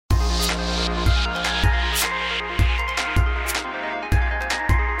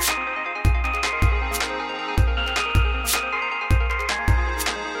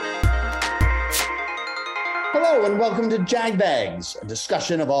to Jagbags, a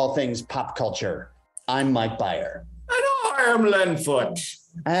discussion of all things pop culture. I'm Mike Bayer. And I am Len Foot.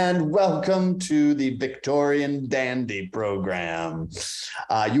 And welcome to the Victorian Dandy program.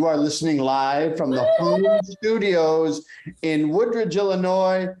 You are listening live from the home studios in Woodridge,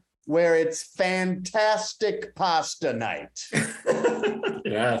 Illinois, where it's fantastic pasta night.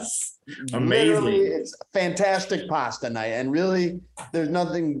 Yes, amazing. Literally, it's fantastic pasta night. And really, there's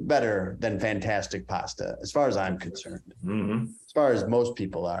nothing better than fantastic pasta, as far as I'm concerned, as far as most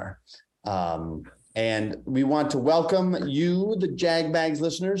people are. And we want to welcome you, the Jagbags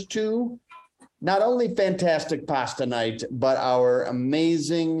listeners, to not only fantastic pasta night, but our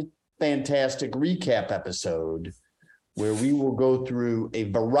amazing, fantastic recap episode, where we will go through a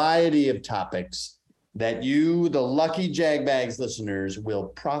variety of topics that you, the lucky Jagbags listeners, will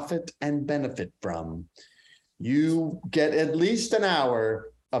profit and benefit from. You get at least an hour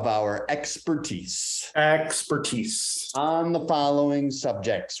of our expertise on the following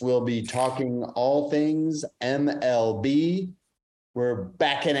subjects. We'll be talking all things MLB. We're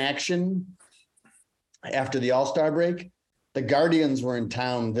back in action after the All-Star break. The Guardians were in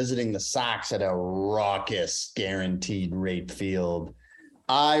town visiting the Sox at a raucous guaranteed rate field.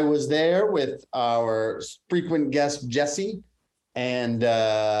 I was there with our frequent guest, Jesse, and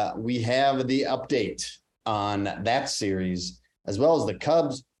we have the update on that series, as well as the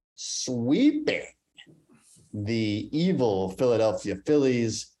Cubs sweeping the evil Philadelphia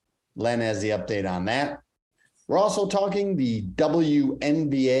Phillies. Len has the update on that. We're also talking the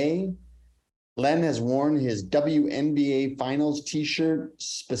WNBA. Len has worn his WNBA Finals t-shirt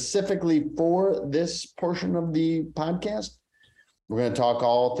specifically for this portion of the podcast. We're going to talk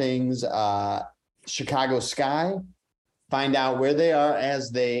all things Chicago Sky, find out where they are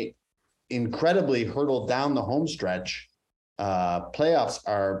as they incredibly hurtle down the home stretch. Playoffs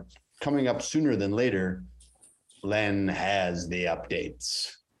are coming up sooner than later. Len has the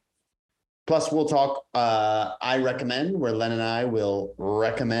updates. Plus, we'll talk I Recommend, where Len and I will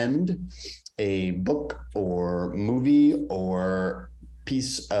recommend a book or movie or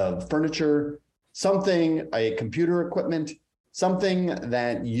piece of furniture, something, a computer equipment, something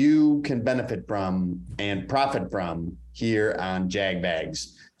that you can benefit from and profit from here on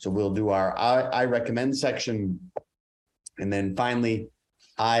Jagbags. So we'll do our I Recommend section. And then finally,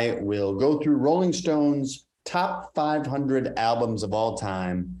 I will go through Rolling Stone's top 500 albums of all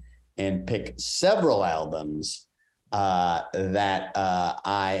time and pick several albums that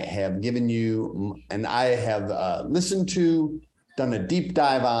I have given you and I have listened to, done a deep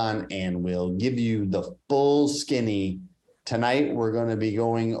dive on, and will give you the full skinny. Tonight, we're going to be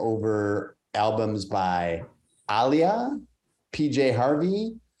going over albums by Alia, PJ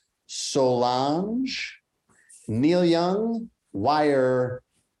Harvey, Solange, Neil Young, Wire,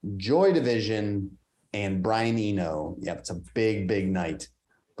 Joy Division, and Brian Eno. Yep, it's a big, big night,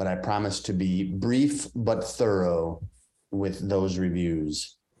 but I promise to be brief but thorough with those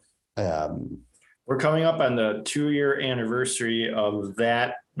reviews. We're coming up on the 2-year anniversary of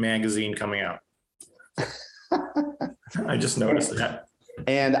that magazine coming out. I just noticed that.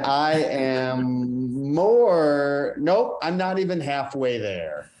 And I am I'm not even halfway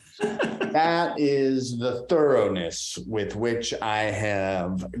there. That is the thoroughness with which I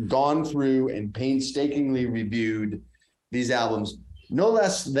have gone through and painstakingly reviewed these albums. No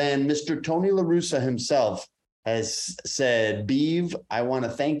less than Mr. Tony La Russa himself has said, Beav, I want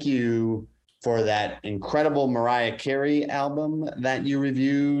to thank you for that incredible Mariah Carey album that you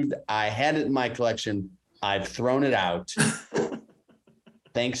reviewed. I had it in my collection. I've thrown it out.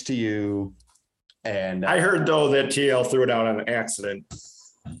 Thanks to you. And I heard, though, that TL threw it out on accident.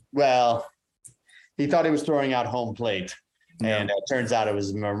 Well, he thought he was throwing out Home Plate, and it turns out it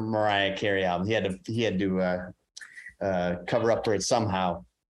was Mariah Carey album. He had to cover up for it somehow.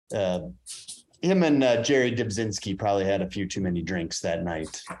 Him and Jerry Dibzinski probably had a few too many drinks that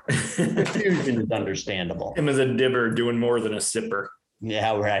night. Confusion is understandable. Him as a dibber doing more than a sipper.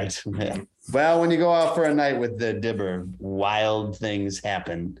 Yeah, right. Yeah. Well, when you go out for a night with the dibber, wild things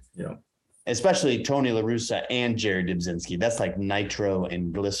happen. Yeah. Especially Tony La Russa and Jerry Dibzinski. That's like nitro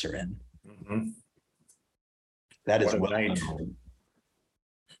and glycerin. Mm-hmm. That is well known.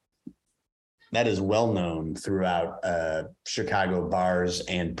 That is well known throughout Chicago bars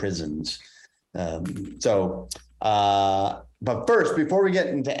and prisons. But first, before we get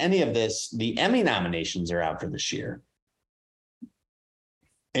into any of this, the Emmy nominations are out for this year.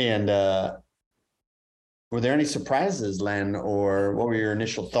 And were there any surprises, Len, or what were your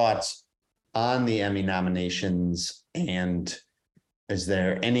initial thoughts on the Emmy nominations? And is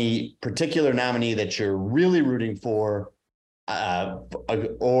there any particular nominee that you're really rooting for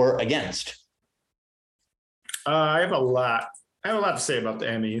or against? I have a lot. I have a lot to say about the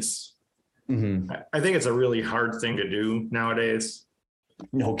Emmys. Mhm. I think it's a really hard thing to do nowadays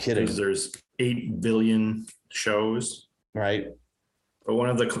No kidding. because there's 8 billion shows. Right.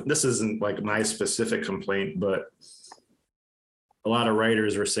 But this isn't like my specific complaint, but a lot of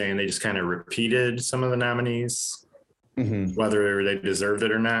writers were saying they just kind of repeated some of the nominees, whether they deserved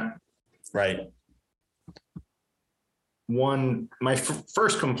it or not. Right. My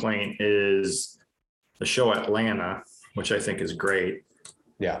first complaint is the show Atlanta, which I think is great.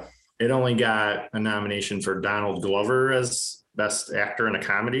 Yeah. It only got a nomination for Donald Glover as best actor in a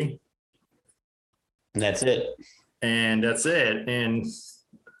comedy. And that's it. And that's it. And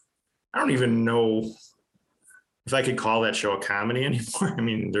I don't even know if I could call that show a comedy anymore. I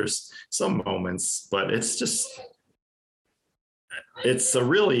mean, there's some moments, but it's a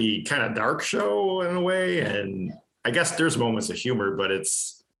really kind of dark show in a way. And I guess there's moments of humor, but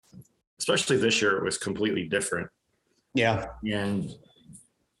especially this year, it was completely different. Yeah. And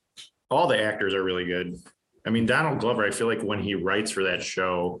all the actors are really good. I mean, Donald Glover, I feel like when he writes for that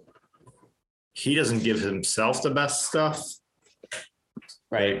show, he doesn't give himself the best stuff.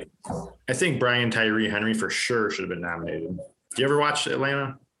 Right. I think Brian Tyree Henry for sure should have been nominated. Do you ever watch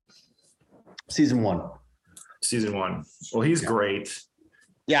Atlanta? Season 1. Season 1. Well, he's great.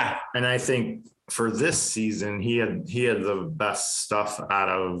 Yeah. And I think for this season, he had the best stuff out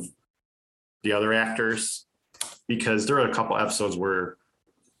of the other actors, because there were a couple episodes where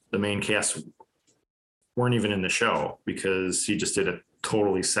the main cast weren't even in the show because he just did a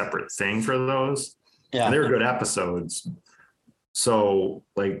totally separate thing for those. Yeah. And they were good episodes. So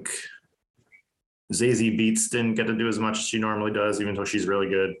like Zazie Beetz didn't get to do as much as she normally does, even though she's really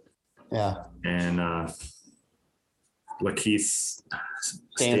good. Yeah. And Lakeith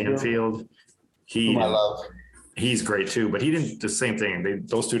Stanfield, whom I love. He's great too, but he didn't do the same thing.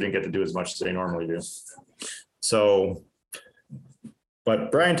 Those two didn't get to do as much as they normally do. So,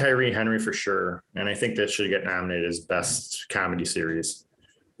 but Brian Tyree Henry for sure, and I think that should get nominated as best comedy series.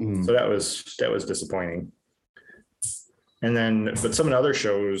 So that was disappointing. And then, but some of the other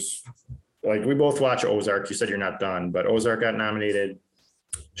shows, like we both watch Ozark. You said you're not done, but Ozark got nominated.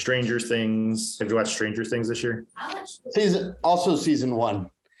 Stranger Things. Have you watched Stranger Things this year? Season 1.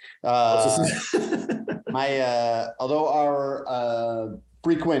 Although our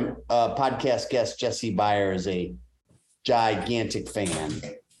frequent podcast guest Jesse Byer is a gigantic fan,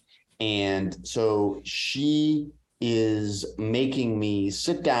 and so she is making me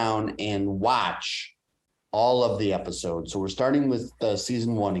sit down and watch all of the episodes. So we're starting with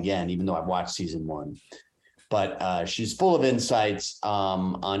season 1 again, even though I've watched season 1. But she's full of insights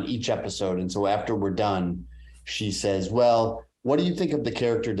on each episode. And so after we're done, she says, well, what do you think of the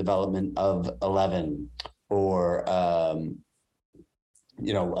character development of Eleven or,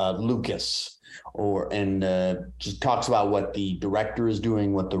 Lucas? And just talks about what the director is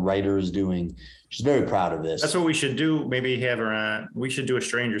doing, what the writer is doing. She's very proud of this. That's what we should do. Maybe have her on. We should do a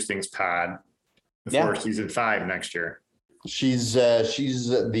Stranger Things pod before season 5 next year. She's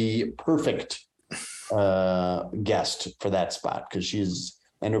the perfect guest for that spot, because she's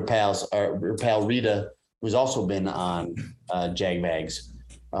and her pal Rita, who's also been on Jagbags,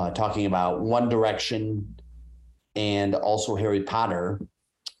 talking about One Direction and also Harry Potter.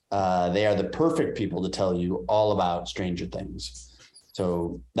 They are the perfect people to tell you all about Stranger Things.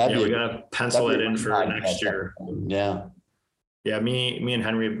 So we gotta pencil it in for next year. Yeah. Yeah, me and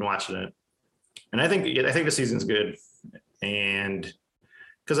Henry have been watching it, and I think the season's good. And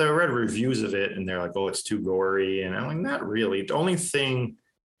because I read reviews of it, and they're like, "Oh, it's too gory," and I'm like, "Not really." The only thing,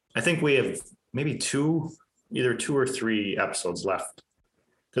 I think we have maybe either 2 or 3 episodes left,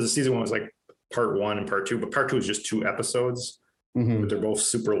 because the season 1 was like part 1 and part 2, but part 2 is just 2 episodes, but they're both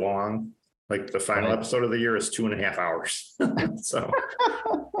super long. Like the final episode of the year is 2.5 hours. So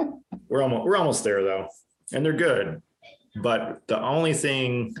we're almost there though, and they're good. But the only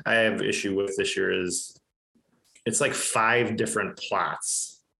thing I have issue with this year is it's like 5 different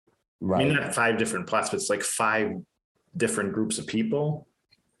plots. Right. I mean, not 5 different plots, but it's like 5 different groups of people.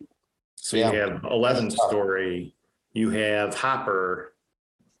 So you have Eleven's story, you have Hopper,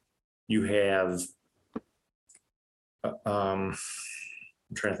 you have I'm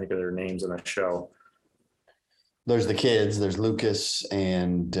trying to think of their names in that show. There's the kids. There's Lucas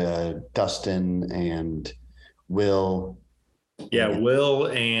and Dustin and Will. Yeah, Will,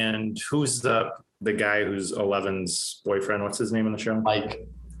 and who's the guy who's Eleven's boyfriend? What's his name in the show?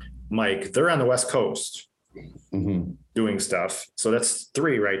 Mike. They're on the West Coast doing stuff. So that's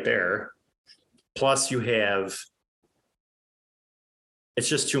 3 right there. Plus you have, it's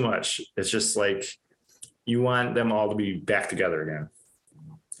just too much. It's just like you want them all to be back together again.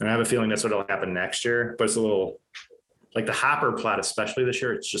 And I have a feeling that's what'll happen next year, but it's a little like the Hopper plot, especially this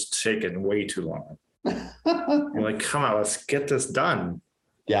year, it's just taken way too long. You're like, come on, let's get this done.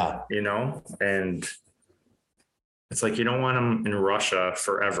 Yeah. And it's like, you don't want them in Russia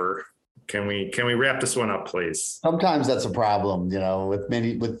forever. Can we wrap this one up, please? Sometimes that's a problem, with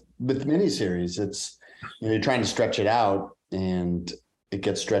miniseries. It's, you're trying to stretch it out and it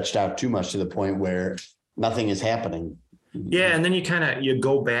gets stretched out too much to the point where nothing is happening. Yeah. And then you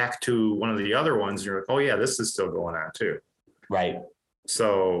go back to one of the other ones and you're like, oh yeah, this is still going on too. Right.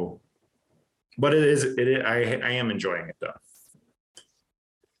 So, but I am enjoying it though.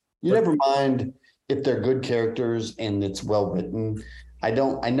 Never mind if they're good characters and it's well written. I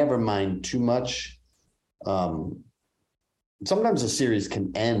never mind too much. Sometimes a series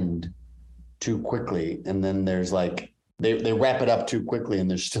can end too quickly and then there's like, they wrap it up too quickly and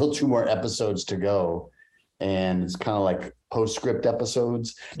there's still 2 more episodes to go. And it's kind of like postscript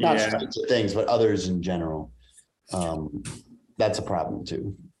episodes, not Stranger Things, but others in general. That's a problem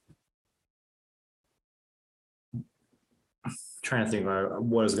too. Trying to think about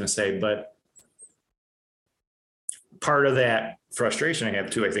what I was going to say, but part of that frustration I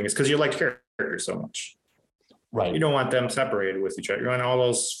have too, I think, is because you like characters so much. Right. You don't want them separated with each other. You want all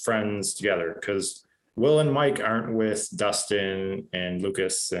those friends together because Will and Mike aren't with Dustin and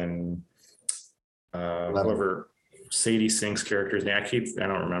Lucas and whoever Sadie Sink's character's name. I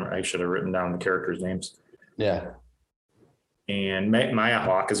don't remember. I should have written down the characters' names. Yeah. And Maya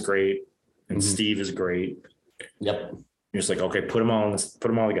Hawke is great, and Steve is great. Yep. You're just like, okay, put them all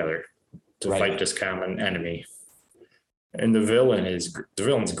together to fight this common enemy. And the villain's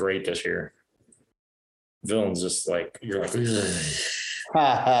great this year. Villain's just like, you're like,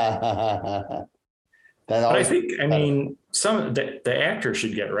 but I think, some the actors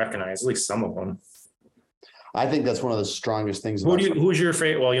should get recognized, at least some of them. I think that's one of the strongest things. Who's your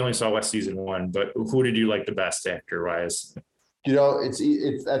favorite? Well, you only saw season 1, but who did you like the best actor wise?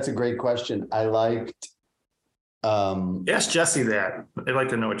 That's a great question. I liked. Ask Jessie that. I'd like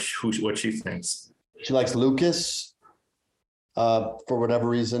to know what she thinks. She likes Lucas, for whatever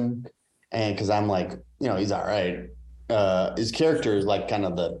reason, and because I'm like, he's all right. His character is like kind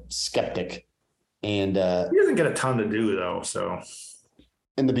of the skeptic, and he doesn't get a ton to do though. So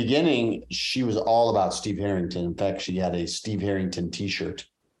in the beginning, she was all about Steve Harrington. In fact, she had a Steve Harrington T-shirt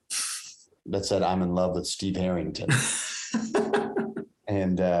that said, "I'm in love with Steve Harrington."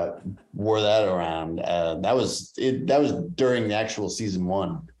 And wore that around. That was during the actual season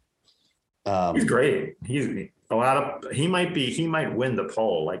 1. He's great. He might win the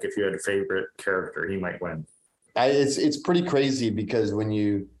poll. Like if you had a favorite character, he might win. It's pretty crazy because when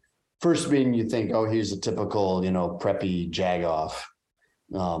you first meet him, you think, oh, he's a typical, preppy jagoff.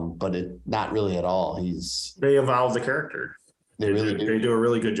 But not really at all. They evolve the character. They really do. They do a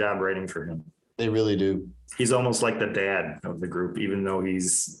really good job writing for him. They really do. He's almost like the dad of the group, even though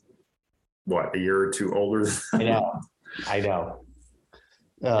he's a year or 2 older. I know.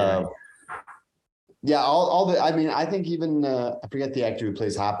 Yeah. I think even I forget the actor who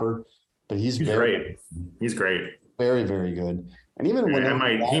plays Hopper, but he's great. He's great. Very, very good. And even he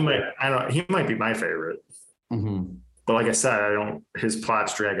might be my favorite. Mm-hmm. But like I said, his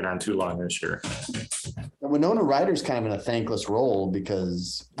plot's dragging on too long this year. Winona Ryder's kind of in a thankless role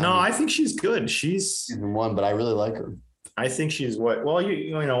because I think she's good. She's season 1, but I really like her. I think she's when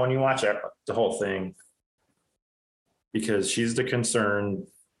you watch the whole thing, because she's the concerned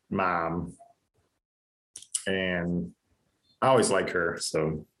mom, and I always like her.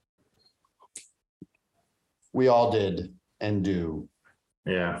 So we all did and do.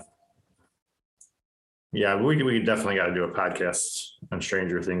 Yeah. Yeah, we definitely got to do a podcast on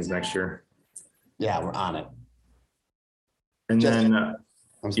Stranger Things next year. Yeah, we're on it. And then, I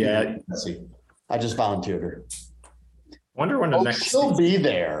just volunteered her. Wonder when the next. She'll be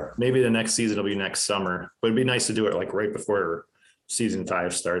there. Maybe the next season will be next summer, but it'd be nice to do it like right before season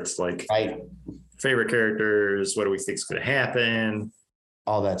 5 starts. Like, favorite characters, what do we think is going to happen?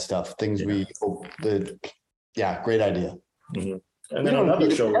 All that stuff. Things we hope that. Yeah, great idea. Mm-hmm. And then another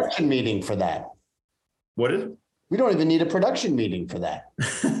show. Production meeting for that. What is it? We don't even need a production meeting for that.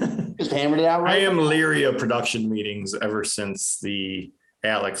 Just hammered it out right. I am leery of production meetings ever since the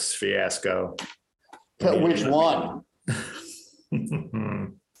Alex fiasco. Which one?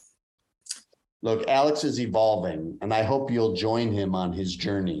 Look, Alex is evolving, and I hope you'll join him on his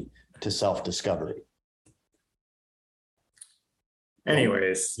journey to self-discovery.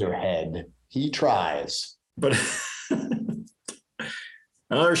 Anyways. Your head. He tries. But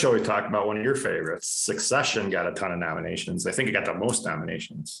another show we talked about, one of your favorites, Succession, got a ton of nominations. I think it got the most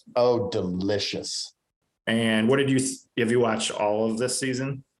nominations. Oh, delicious. And what did have you watched all of this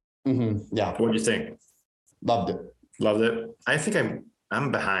season? Yeah, What do you think? loved it. Loved it. I think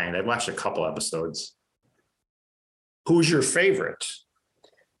I'm behind. I've watched a couple episodes. Who's your favorite?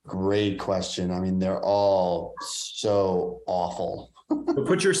 Great question. I mean, they're all so awful. But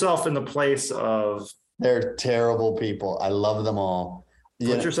put yourself in the place of. They're terrible people. I love them all.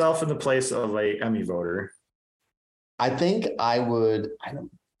 Put yourself in the place of a Emmy voter. I think I would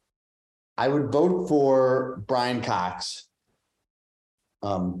vote for Brian Cox.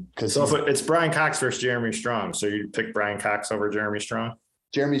 Because So if it's Brian Cox versus Jeremy Strong, so you pick Brian Cox over Jeremy Strong?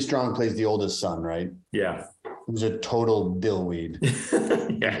 Jeremy Strong plays the oldest son, right? Yeah. Who's a total dillweed.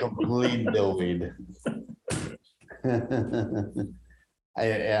 Yeah. Complete dillweed.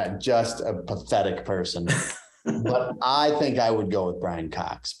 Just a pathetic person. But I think I would go with Brian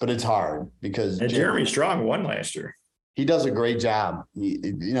Cox, but it's hard because And Jeremy Strong won last year. he does a great job.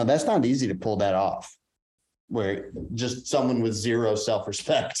 That's not easy to pull that off. Where just someone with zero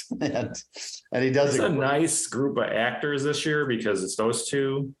self-respect and he does It's a nice group of actors this year because it's those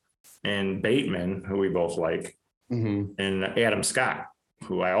two and Bateman, who we both like, and Adam Scott,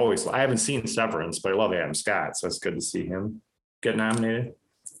 who I haven't seen Severance, but I love Adam Scott. So it's good to see him get nominated.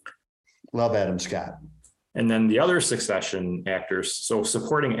 Love Adam Scott. And then the other Succession actors, so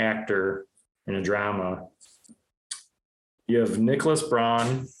supporting actor in a drama, you have Nicholas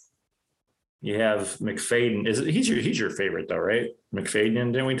Braun, you have McFadden. He's your favorite though, right?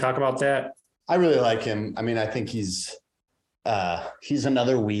 McFadden, didn't we talk about that? I really like him. I mean, I think he's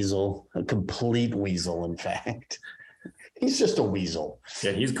another weasel, a complete weasel, in fact. He's just a weasel.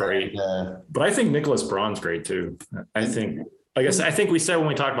 Yeah, he's great. But I think Nicholas Braun's great too. I think we said when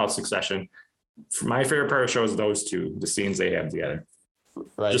we talked about Succession, my favorite part of the show is those two, the scenes they have together.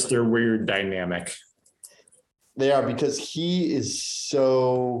 Right. Just their weird dynamic. They are, because he is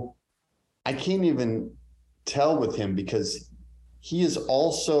so, I can't even tell with him because he is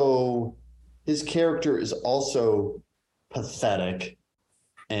also, his character is also pathetic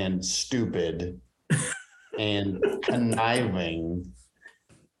and stupid and conniving,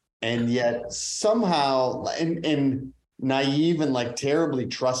 and yet somehow and naive and like terribly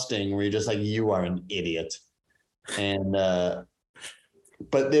trusting, where you're just like, you are an idiot. And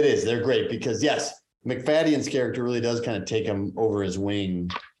but they're great because yes, McFadden's character really does kind of take him under his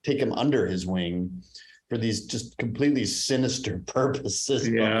wing for these just completely sinister purposes.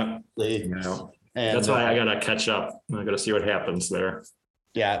 Yeah. And that's why I gotta catch up. I gotta see what happens there.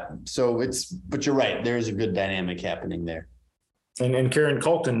 Yeah. So but you're right. There is a good dynamic happening there. And Kieran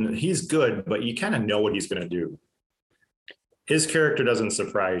Culkin, he's good, but you kind of know what he's gonna do. His character doesn't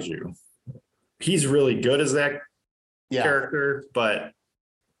surprise you. He's really good as that character, but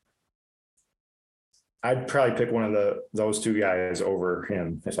I'd probably pick one of those two guys over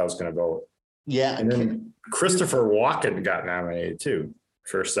him if I was going to vote. Yeah. And then Christopher Walken got nominated too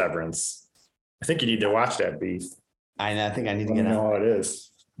for Severance. I think you need to watch that, Beef. I think I need to get on. How it is.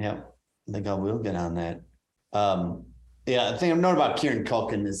 Yeah. I think I will get on that. The thing I've known about Kieran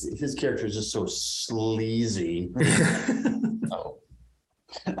Culkin is his character is just so sleazy. Oh.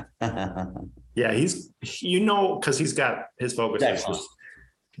 Yeah, because he's got his focus is just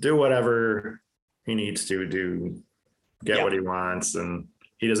do whatever he needs to do, get what he wants, and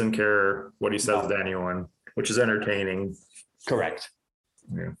he doesn't care what he says to anyone, which is entertaining. Correct.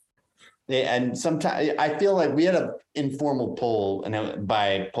 Yeah. And sometimes I feel like we had an informal poll, and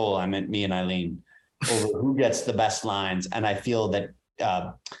by poll I meant me and Eileen, over who gets the best lines, and I feel that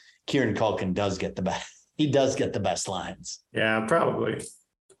Kieran Culkin does get the best. He does get the best lines. Yeah, probably.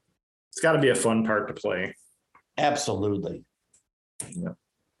 It's got to be a fun part to play. Absolutely. Yeah.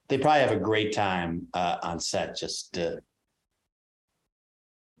 They probably have a great time on set.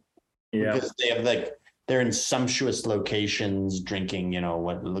 Because they have they're in sumptuous locations, drinking,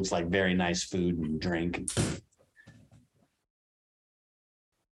 what looks like very nice food and drink.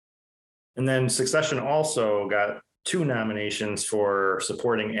 And then Succession also got 2 nominations for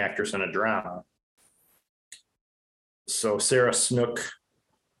supporting actress in a drama. So Sarah Snook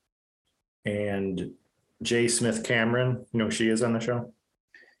and J. Smith Cameron, you know who she is on the show?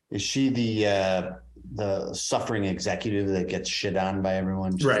 Is she the suffering executive that gets shit on by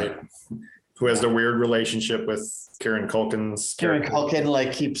everyone? Right. Who has the weird relationship with Kieran Culkin's Kieran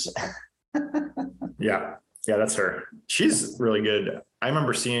Culkin keeps. Yeah, that's her. She's really good. I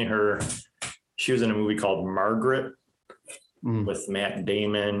remember seeing her. She was in a movie called Margaret with Matt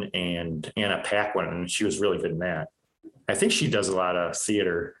Damon and Anna Paquin, and she was really good in that. I think she does a lot of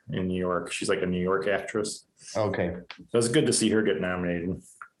theater in New York. She's like a New York actress. Okay. So it was good to see her get nominated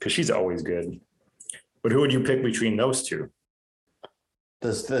because she's always good. But who would you pick between those two?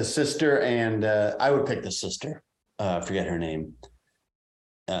 The sister and I would pick the sister. Forget her name.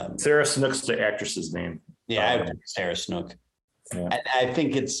 Sarah Snook's the actress's name. Yeah, I would do Sarah Snook. Yeah. I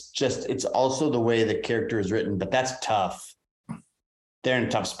think it's also the way the character is written, but that's tough. They're in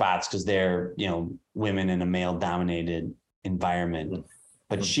tough spots because they're, women in a male dominated environment,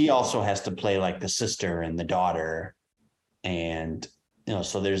 but she also has to play like the sister and the daughter. And,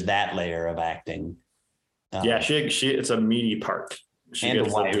 so there's that layer of acting. Yeah. She it's a meaty part. She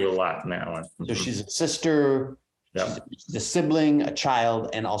gets to do a lot now. So she's a sister, she's a sibling, a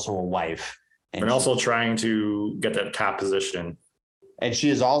child, and also a wife. And also trying to get that top position. And she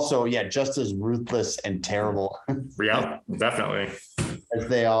is also, just as ruthless and terrible. Yeah, definitely. As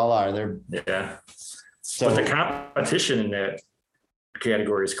they all are. So, but the competition in that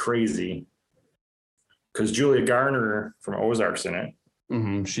category is crazy. Because Julia Garner from Ozark's in it.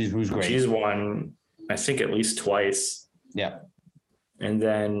 Mm-hmm. Who's great. She's won, I think, at least twice. Yeah. And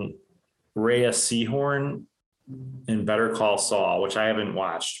then Rhea Seehorn in Better Call Saul, which I haven't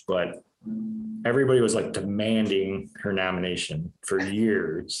watched, but everybody was like demanding her nomination for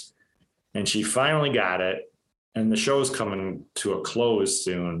years. And she finally got it. And the show's coming to a close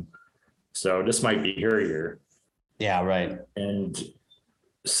soon. So this might be her year. Yeah, right. And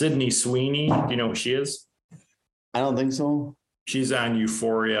Sydney Sweeney, do you know who she is? I don't think so. She's on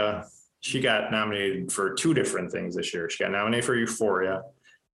Euphoria. She got nominated for 2 different things this year. She got nominated for Euphoria,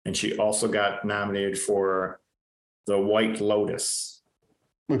 and she also got nominated for The White Lotus,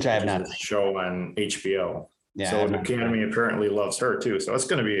 which I have not seen. Show on HBO. Yeah, so the Academy apparently loves her too. So it's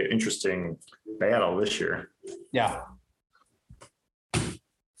going to be an interesting battle this year. Yeah.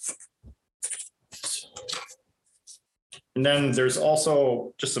 And then there's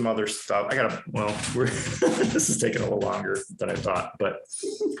also just some other stuff. This is taking a little longer than I thought, but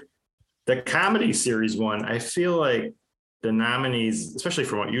the comedy series one, I feel like the nominees, especially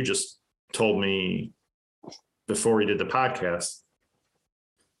from what you just told me before we did the podcast,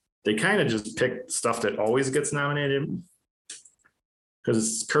 they kind of just pick stuff that always gets nominated. Because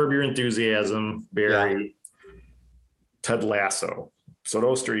it's Curb Your Enthusiasm, Barry, Ted Lasso. So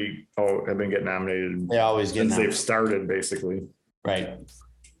those 3 have been getting nominated. They always get since they've started, basically. Right.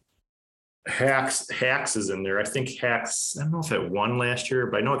 Hacks is in there. I think Hacks, I don't know if it won last year,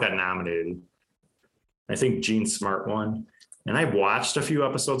 but I know it got nominated. I think Gene Smart won. And I've watched a few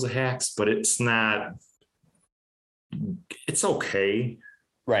episodes of Hacks, but it's okay.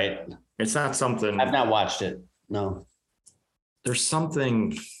 Right. It's not something. I've not watched it. No. There's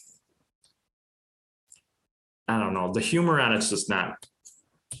something, I don't know. The humor on it's just not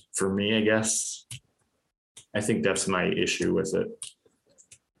for me, I guess. I think that's my issue with it.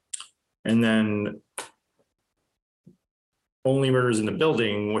 And then Only Murders in the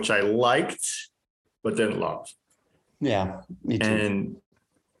Building, which I liked, but didn't love. Yeah, me too. And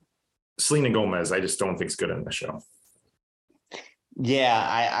Selena Gomez, I just don't think is good in the show. Yeah,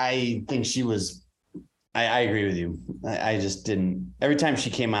 I think she was, I agree with you. I just didn't, every time she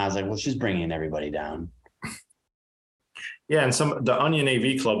came out, I was like, well, she's bringing everybody down. Yeah, and the Onion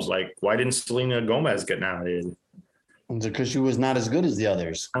AV Club's like, why didn't Selena Gomez get nominated? Because she was not as good as the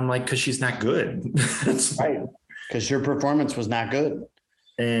others. I'm like, because she's not good. That's right. Because her performance was not good.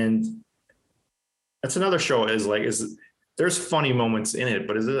 And that's another show there's funny moments in it,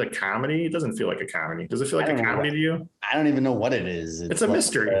 but is it a comedy? It doesn't feel like a comedy. Does it feel like a comedy to you? I don't even know what it is. It's a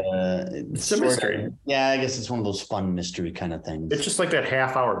mystery. It's a mystery. Yeah, I guess it's one of those fun mystery kind of things. It's just like that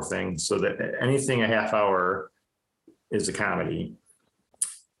half-hour thing. So that anything a half hour is a comedy.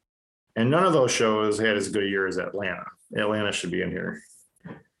 And none of those shows had as good a year as Atlanta. Atlanta should be in here.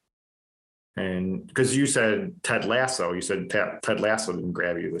 And because you said Ted Lasso, you said Ted Lasso didn't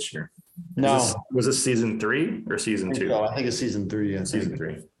grab you this year. No. Was this season 3 or season 2? I think it's season 3. Yeah. Season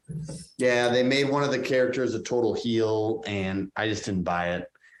 3. Yeah, they made one of the characters a total heel, and I just didn't buy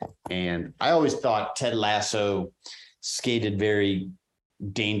it. And I always thought Ted Lasso skated very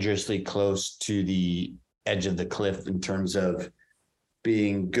dangerously close to the edge of the cliff in terms of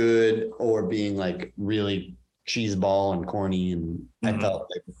being good or being like really cheeseball and corny. And I felt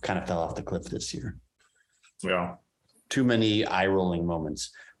they kind of fell off the cliff this year. Yeah. Too many eye-rolling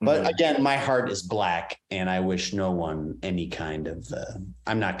moments. But again, my heart is black, and I wish no one any kind of,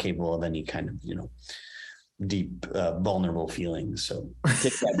 I'm not capable of any kind of, deep, vulnerable feelings. So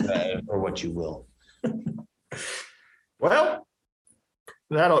take that for what you will. Well,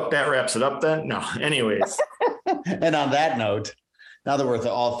 that wraps it up then. No, anyways. And on that note, now that we're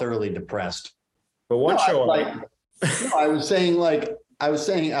all thoroughly depressed. But one show we're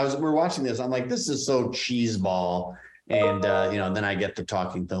watching this. I'm like, this is so cheeseball. And, then I get the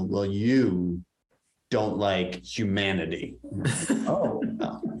talking to, well, you don't like humanity. Oh,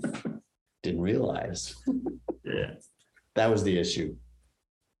 no. Didn't realize. Yeah. That was the issue.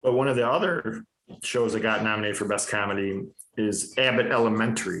 But one of the other shows that got nominated for Best Comedy is Abbott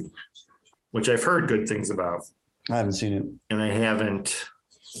Elementary, which I've heard good things about. I haven't seen it. And I haven't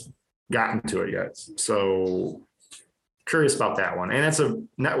gotten to it yet. So curious about that one. And it's a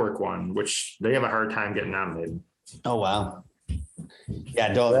network one, which they have a hard time getting nominated. Oh, wow.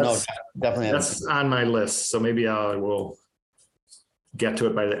 Yeah, definitely. That's on my list. So maybe I will get to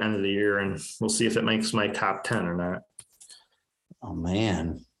it by the end of the year and we'll see if it makes my top 10 or not. Oh,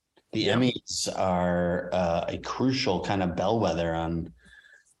 man. The Emmys are a crucial kind of bellwether on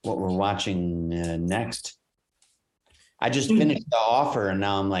what we're watching next. I just finished The Offer and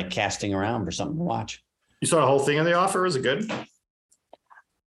now I'm like casting around for something to watch. You saw the whole thing of The Offer? Was it good?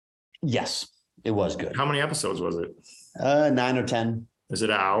 Yes, it was good. How many episodes was it? 9 or 10. Is it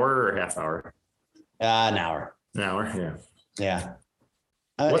an hour or a half hour? An hour. An hour, yeah. Yeah.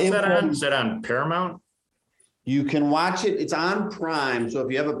 What's that on? Is that on Paramount? You can watch it. It's on Prime. So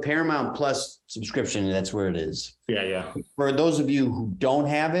if you have a Paramount Plus subscription, that's where it is. Yeah. For those of you who don't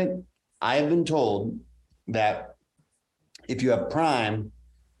have it, I have been told that if you have Prime,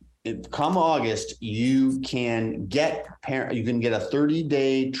 come August, you can get a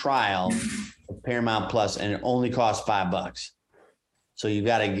 30-day trial of Paramount Plus, and it only costs $5. So you've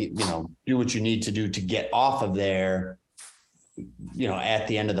got to, do what you need to do to get off of there, at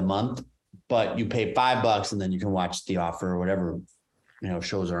the end of the month. But you pay $5 and then you can watch The Offer or whatever,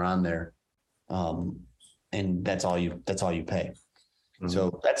 shows are on there. And that's all you pay. Mm-hmm.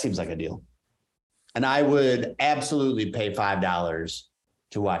 So that seems like a deal. And I would absolutely pay $5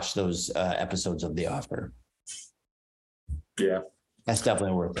 to watch those episodes of The Offer. Yeah. That's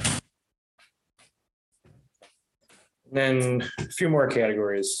definitely worth it. Then a few more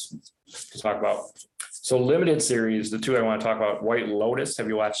categories to talk about. So limited series, the two I want to talk about, White Lotus. Have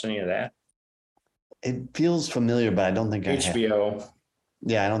you watched any of that? It feels familiar, but I don't think I have. HBO.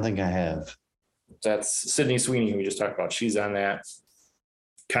 Yeah, I don't think I have. That's Sydney Sweeney, who we just talked about. She's on that.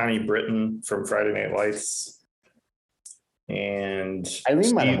 Connie Britton from Friday Night Lights. And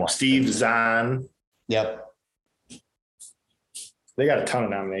Steve Zahn. Yep. They got a ton of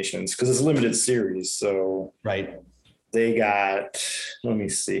nominations because it's a limited series. So right. They got, let me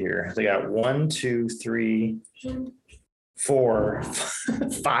see here. They got 1, 2, 3, 4,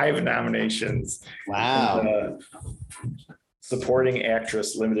 5 nominations. Wow. Supporting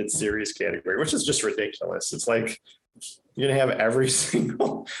actress limited series category, which is just ridiculous. It's like you're gonna have every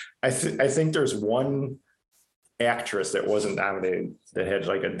single. I think there's one actress that wasn't nominated that had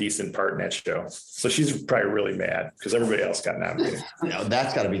like a decent part in that show. So she's probably really mad because everybody else got nominated.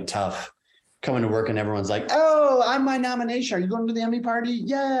 That's got to be tough. Coming to work and everyone's like, "Oh, I'm my nomination. Are you going to the Emmy party?"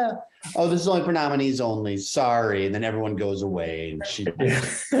 Yeah. Oh, this is only for nominees only. Sorry. And then everyone goes away. And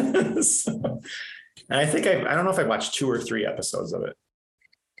and I think I don't know if I watched 2 or 3 episodes of it.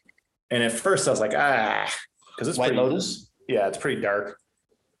 And at first I was like, because it's White Lotus. Yeah, it's pretty dark.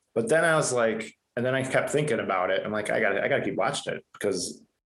 But then I was like, and then I kept thinking about it. I'm like, I gotta keep watching it because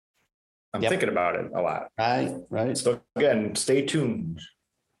I'm thinking about it a lot. Right. So again, stay tuned.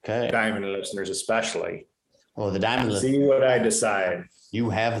 Okay. Diamond listeners, especially. Oh, the Diamond listeners. See what I decide.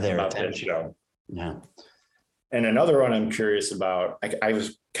 You have their about attention. That show. Yeah. And another one I'm curious about, I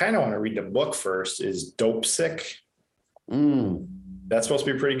was kind of want to read the book first, is Dopesick. That's supposed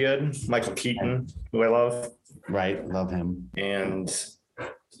to be pretty good. Michael Keaton, who I love. Right. Love him. And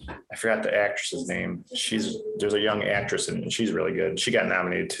I forgot the actress's name. There's a young actress in it, and she's really good. She got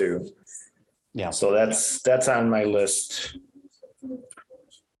nominated too. Yeah. So that's on my list.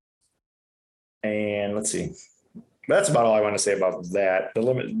 And let's see. That's about all I want to say about that. The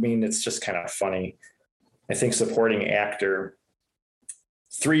limit, it's just kind of funny. I think supporting actor,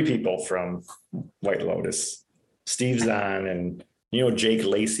 3 people from White Lotus, Steve Zahn, and Jake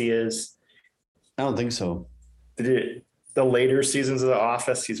Lacy is. I don't think so. The later seasons of The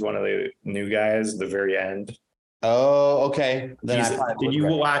Office, he's one of the new guys. The very end. Oh, okay. Did you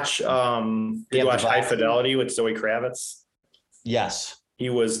watch High Fidelity with Zoe Kravitz? Yes. He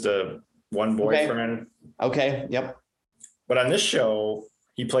was the one boyfriend. Okay. Yep. But on this show,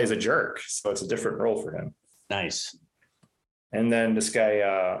 he plays a jerk, so it's a different role for him. Nice. And then this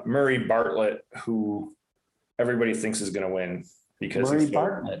guy, Murray Bartlett, who everybody thinks is going to win because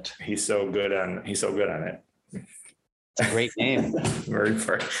he's so good on it. It's a great name.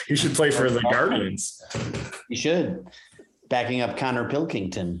 He should play for the Guardians. He should. Backing up Connor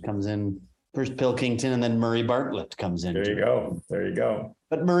Pilkington comes in. First Pilkington and then Murray Bartlett comes in. There you go.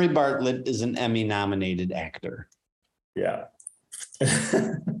 But Murray Bartlett is an Emmy-nominated actor. Yeah.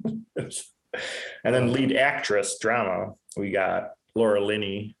 And then lead actress drama, we got Laura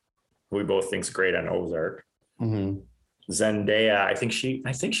Linney, who we both think is great on Ozark. Mm-hmm. Zendaya, I think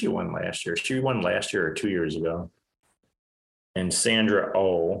she won last year. She won last year or 2 years ago. And Sandra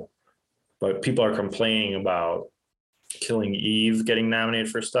Oh, but people are complaining about Killing Eve getting nominated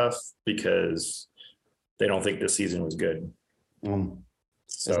for stuff because they don't think this season was good.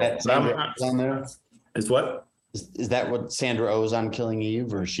 So Is that Sandra O's on there? Is what? Is that what Sandra O's on Killing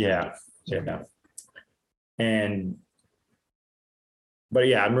Eve, or is she? Yeah. But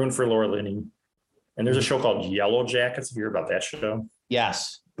yeah, I'm rooting for Laura Linney. And there's a show called Yellow Jackets. Have you heard about that show?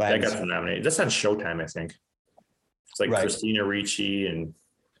 Yes. That got nominated. That's on Showtime, I think. It's like Right. Christina Ricci and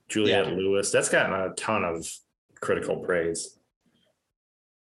Juliette Lewis. That's gotten a ton of critical praise.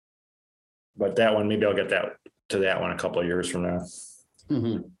 But that one, maybe I'll get that one a couple of years from now.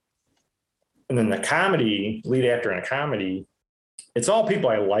 Mm-hmm. And then the comedy, lead actor in a comedy, it's all people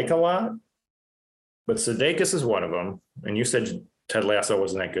I like a lot. But Sudeikis is one of them. And you said Ted Lasso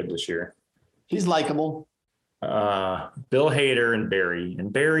wasn't that good this year. He's likable. Bill Hader and Barry.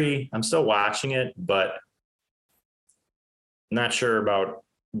 And Barry, I'm still watching it, but not sure about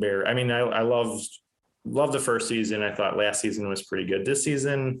Barry. I mean, I loved the first season. I thought last season was pretty good. This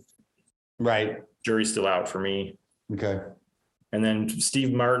season, Right. jury's still out for me. Okay. And then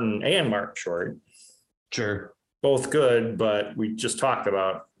Steve Martin and Martin Short, Sure. both good, but we just talked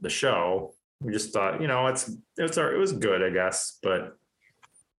about the show. We just thought, it was good, I guess, but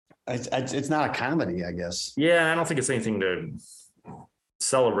It's not a comedy, I guess. yeah, I don't think it's anything to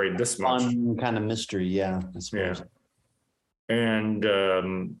celebrate this much. Fun kind of mystery, yeah. I suppose. Yeah.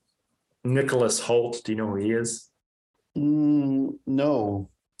 And Nicholas Hoult, do you know who he is? No.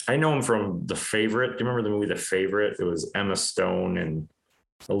 I know him from The Favorite. Do you remember the movie The Favorite? It was Emma Stone and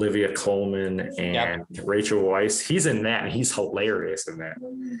Olivia Colman and Rachel Weisz. He's in that, and he's hilarious in that.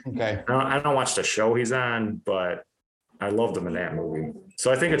 Okay. I don't watch the show he's on, but I loved him in that movie.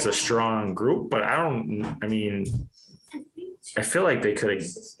 So I think it's a strong group, but I feel like they could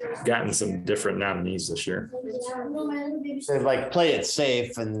have gotten some different nominees this year. They like play it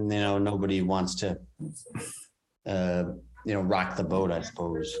safe, and nobody wants to rock the boat, I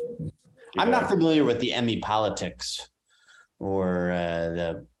suppose. I'm not familiar with the Emmy politics or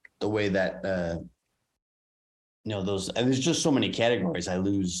the way that there's just so many categories. I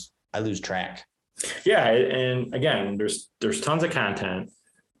lose track. Yeah, and again, there's tons of content,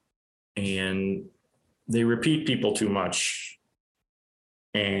 and they repeat people too much.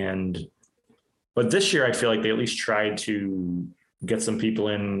 But this year I feel like they at least tried to get some people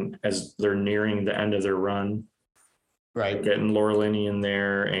in as they're nearing the end of their run. Right. Getting Laura Linney in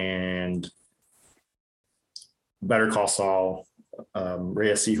there and Better Call Saul,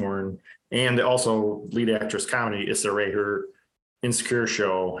 Rhea Seehorn, and also lead actress comedy, Issa Rae. Her Insecure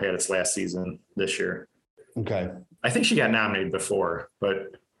show had its last season this year. Okay. I think she got nominated before,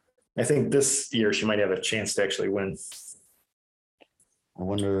 but I think this year she might have a chance to actually win. I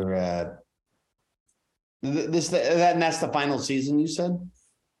wonder. That's the final season, you said?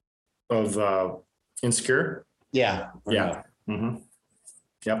 Of Insecure? Yeah. Yeah. Mm-hmm.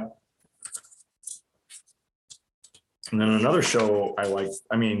 Yep. And then another show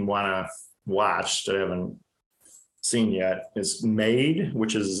want to watch that I haven't seen yet is Made,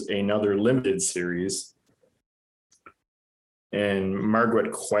 which is another limited series. And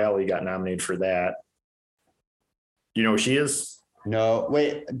Margaret Qualley got nominated for that. You know who she is? No,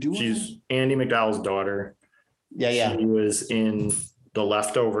 wait. She's Andy McDowell's daughter. Yeah. She was in The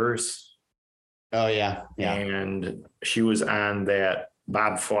Leftovers. Oh, yeah. Yeah. And she was on that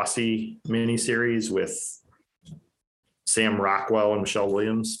Bob Fosse miniseries with Sam Rockwell and Michelle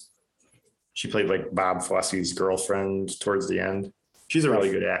Williams. She played like Bob Fosse's girlfriend towards the end. She's a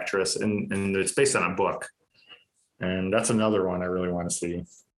really good actress, and it's based on a book. And that's another one I really want to see.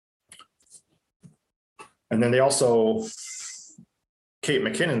 And then they also, Kate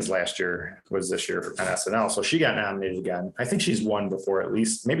McKinnon's last year was this year on SNL. So she got nominated again. I think she's won before, at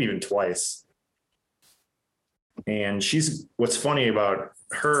least, maybe even twice. And what's funny about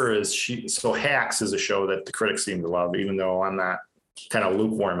her is Hacks is a show that the critics seem to love, even though I'm not kind of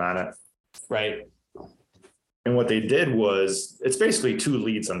lukewarm on it. Right. And what they did was, it's basically two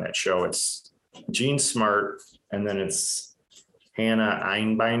leads on that show. It's Jean Smart, and then it's Hannah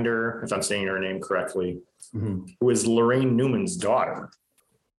Einbinder, if I'm saying her name correctly, who is Lorraine Newman's daughter.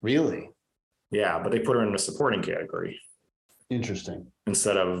 Really? Yeah, but they put her in the supporting category. Interesting.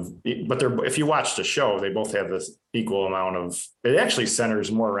 If you watch the show, they both have this equal amount of, it actually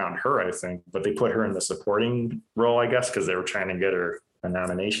centers more around her, I think, but they put her in the supporting role, I guess, because they were trying to get her a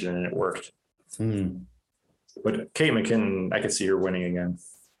nomination, and it worked. But Kate McKinnon, I could see her winning again.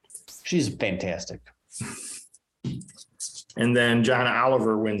 She's fantastic. And then John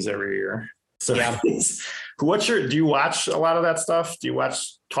Oliver wins every year. So Do you watch a lot of that stuff? Do you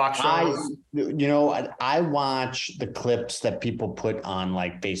watch talk shows? I watch the clips that people put on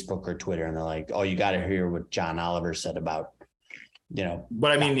like Facebook or Twitter, and they're like, "Oh, you got to hear what John Oliver said about,"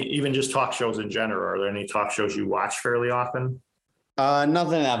 But I mean, even just talk shows in general. Are there any talk shows you watch fairly often?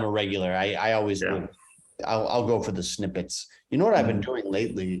 Nothing that I'm a regular. I always Yeah. would. I'll go for the snippets. You know what I've been doing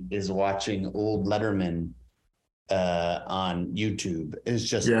lately is watching old Letterman on YouTube. It's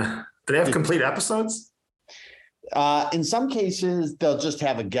just Yeah. Do they have complete episodes? in some cases they'll just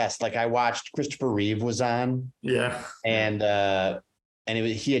have a guest. Like I watched Christopher Reeve was on, Yeah. and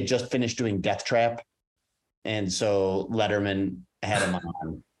he had just finished doing Death Trap, and so Letterman had him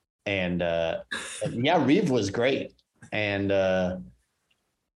on, and yeah, Reeve was great, and so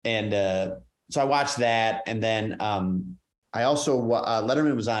I watched that, and then I also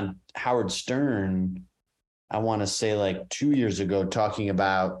Letterman was on Howard Stern. I want to say like 2 years ago, talking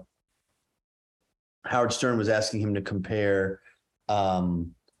about Howard Stern was asking him to compare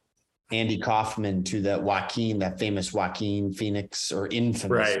Andy Kaufman to that famous Joaquin Phoenix, or infamous.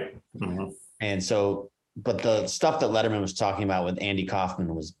 Right. Mm-hmm. And so, but the stuff that Letterman was talking about with Andy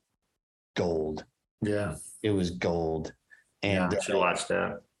Kaufman was gold. Yeah. It was gold. And I should watch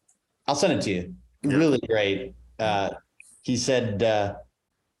that. I'll send it to you. Yeah. Really great. He said,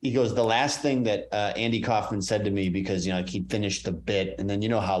 he goes, the last thing that Andy Kaufman said to me, because, like he finished the bit, and then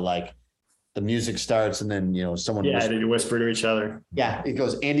how like the music starts, and then, someone. Yeah, they whisper to each other. Yeah, it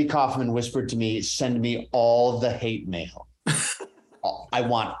goes, Andy Kaufman whispered to me, send me all the hate mail. I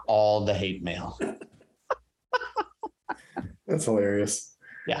want all the hate mail. That's hilarious.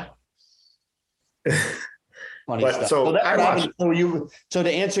 Yeah. Funny But stuff. so So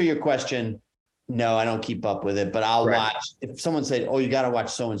to answer your question, no, I don't keep up with it, but I'll watch. If someone said, oh, you got to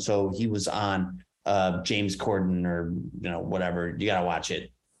watch so-and-so, he was on James Corden or, whatever, you got to watch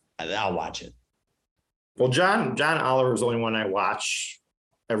it. I'll watch it. Well, John Oliver is the only one I watch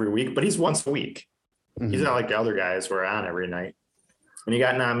every week, but he's once a week. Mhm. He's not like the other guys who are on every night. And he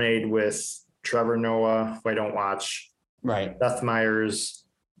got nominated with Trevor Noah, who I don't watch, Right. Seth Meyers,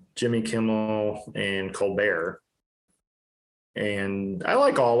 Jimmy Kimmel, and Colbert. And I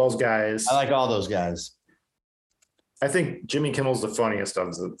like all those guys. I like all those guys. I think Jimmy Kimmel's the funniest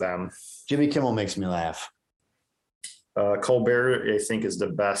of them. Jimmy Kimmel makes me laugh. Colbert, I think, is the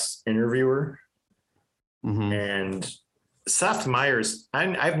best interviewer. Mhm. And Seth Meyers,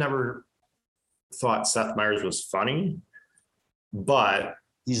 I've never thought Seth Meyers was funny, but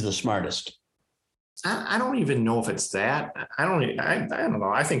He's the smartest. I don't even know if it's that. I don't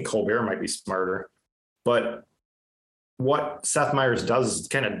know. I think Colbert might be smarter, but what Seth Meyers does is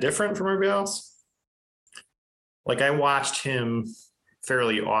kind of different from everybody else. Like I watched him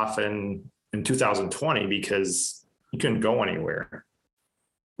fairly often in 2020 because he couldn't go anywhere.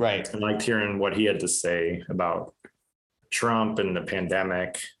 Right. I liked hearing what he had to say about Trump and the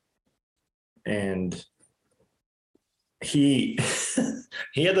pandemic. And he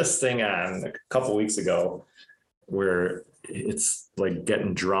he had this thing on a couple weeks ago where it's like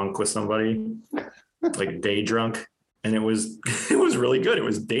getting drunk with somebody, like day drunk. And it was really good. It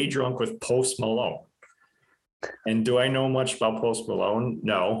was day drunk with Post Malone. And do I know much about Post Malone?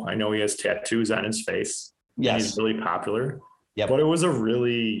 No, I know he has tattoos on his face. Yes. He's really popular. Yep. But it was a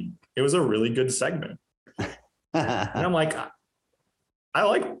really good segment. And I'm like, I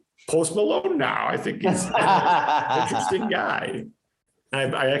like Post Malone now. I think he's an interesting guy.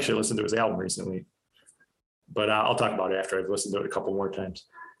 And I actually listened to his album recently, but I'll talk about it after I've listened to it a couple more times.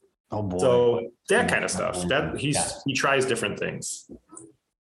 Oh boy. So that kind of stuff. He tries different things.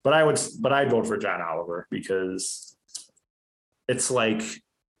 But I'd vote for John Oliver because it's like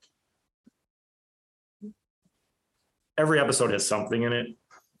every episode has something in it.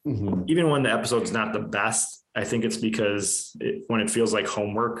 Mhm. Even when the episode's not the best, I think it's because when it feels like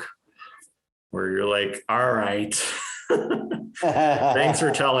homework, where you're like, all right, thanks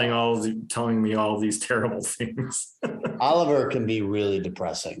for telling me all these terrible things. Oliver can be really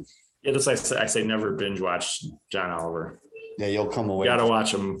depressing. Yeah, just I say never binge watch John Oliver. Yeah, you'll come away. You got to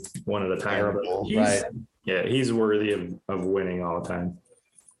watch them one at a time. Terrible, He's- right. Yeah, he's worthy of winning all the time,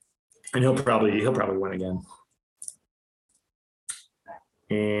 and he'll probably win again.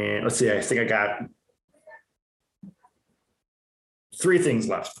 And let's see, I think I got 3 things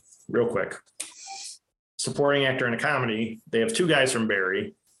left, real quick. Supporting actor in a comedy. They have 2 guys from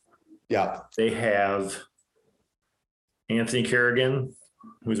Barry. Yeah. They have Anthony Kerrigan,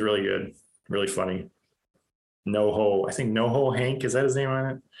 who's really good, really funny. I think NoHo Hank, is that his name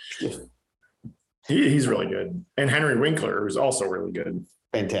on it? He's really good. And Henry Winkler is also really good.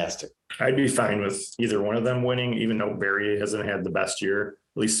 Fantastic. I'd be fine with either one of them winning, even though Barry hasn't had the best year,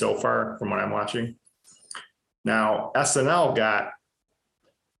 at least so far from what I'm watching. Now, SNL got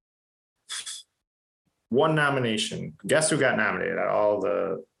one nomination. Guess who got nominated? All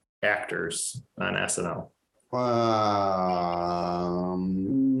the actors on SNL.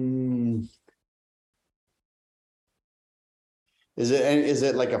 Is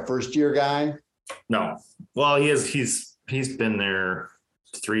it like a first year guy? No. Well, he's been there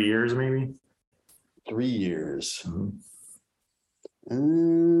 3 years, maybe. 3 years.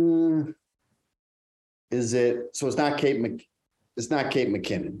 Is it? So it's not it's not Kate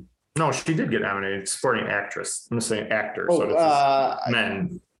McKinnon. No, she did get nominated. Supporting actress. I'm just saying actor. Oh, so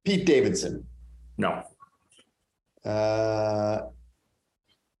men. Pete Davidson. No. And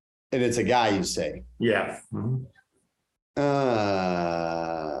it's a guy, you say? Yeah.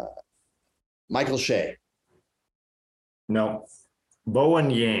 Michael Shea. No. Bowen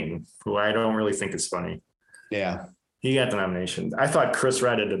Yang, who I don't really think is funny. Yeah. He got the nomination. I thought Chris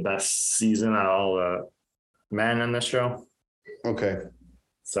Redd had the best season out of all the men on this show. Okay.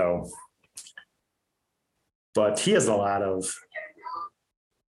 So, but he has a lot of,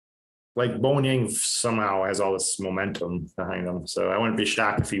 like, Bowen Yang somehow has all this momentum behind him. So I wouldn't be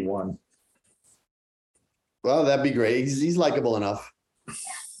shocked if he won. Well, that'd be great. He's likable enough.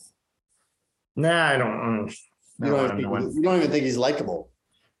 Nah, I don't. You don't even think he's likable.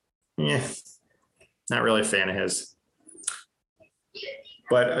 Yeah, not really a fan of his.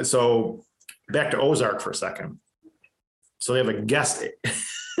 But so back to Ozark for a second. So they have a guest.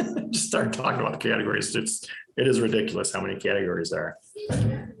 Just start talking about the categories. It is ridiculous how many categories there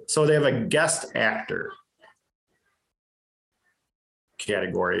are. So they have a guest actor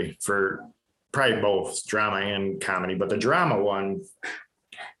category for probably both drama and comedy. But the drama one,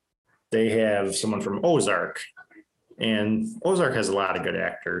 they have someone from Ozark. And Ozark has a lot of good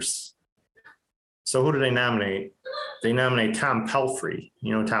actors. So who do they nominate? They nominate Tom Pelphrey.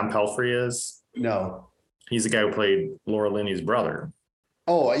 You know who Tom Pelphrey is? No. He's the guy who played Laura Linney's brother.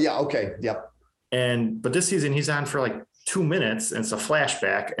 Oh, yeah. Okay. Yep. But this season he's on for like 2 minutes and it's a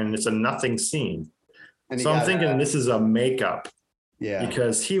flashback and it's a nothing scene. So I'm thinking this is a makeup. Yeah.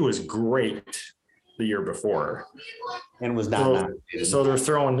 Because he was great the year before. And was not nominated. So they're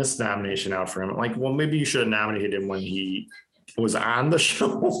throwing this nomination out for him. Like, well, maybe you should have nominated him when he was on the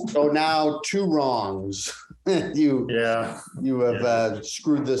show. So now 2 wrongs. You have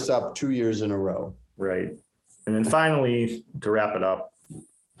screwed this up 2 years in a row. Right. And then finally, to wrap it up,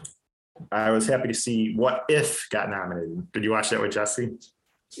 I was happy to see What If got nominated. Did you watch that with Jesse?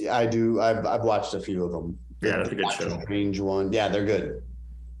 Yeah, I do. I've watched a few of them. Yeah, that's a good show. Strange one. Yeah, they're good.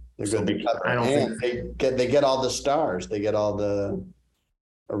 They're So good. I don't think they get all the stars. They get all the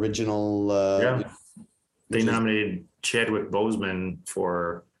original. They nominated Chadwick Boseman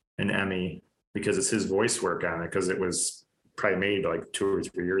for an Emmy because it's his voice work on it, because it was probably made like 2 or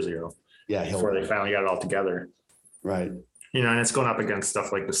 3 years ago. Yeah, before they finally got it all together. Right. You know, and it's going up against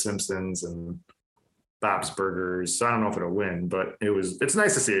stuff like The Simpsons and Bob's Burgers. So I don't know if it'll win, but it's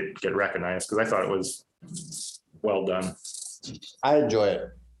nice to see it get recognized because I thought it was well done. I enjoy it.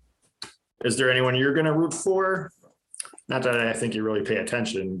 Is there anyone you're going to root for? Not that I think you really pay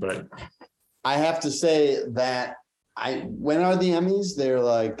attention, but I have to say that when are the Emmys?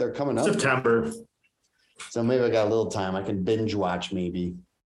 They're coming up. September. So maybe I got a little time. I can binge watch maybe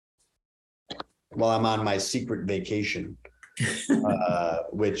while I'm on my secret vacation.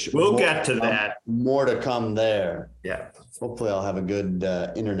 Which we'll get to that. More to come there. Yeah. Hopefully I'll have a good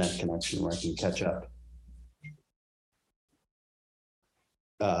internet connection where I can catch up.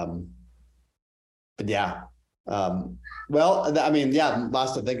 But yeah. Well, I mean, yeah,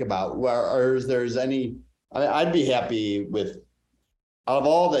 lots to think about. Or is there's any, I'd be happy with, out of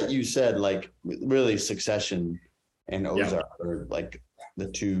all that you said, like really Succession and Ozark are like the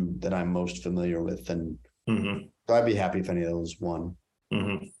 2 that I'm most familiar with. And so I'd be happy if any of those won.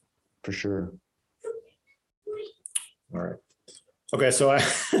 For sure. All right. Okay. So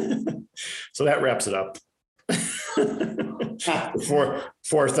so that wraps it up.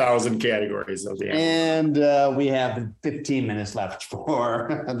 4,000 categories of the end. And we have 15 minutes left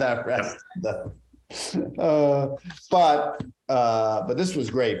for that rest. But this was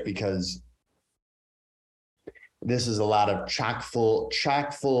great because this is a lot of chock full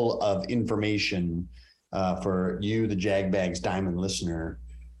of information for you, the Jagbags Diamond listener,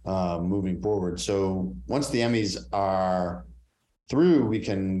 moving forward. So once the Emmys are through, we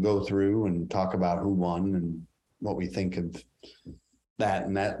can go through and talk about who won and what we think of that.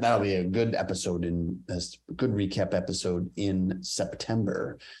 And that'll be a good episode a good recap episode in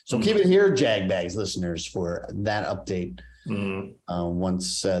September. So keep it here, Jagbags listeners, for that update.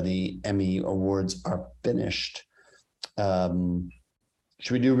 Once the Emmy Awards are finished.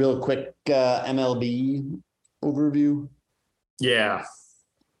 Should we do real quick MLB overview? Yeah.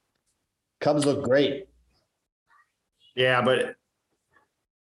 Cubs look great. Yeah, but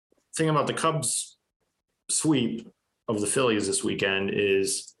thing about the Cubs sweep of the Phillies this weekend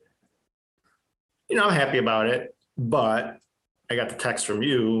is, I'm happy about it, but I got the text from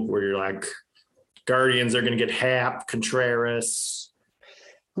you where you're like, Guardians are going to get Happ, Contreras,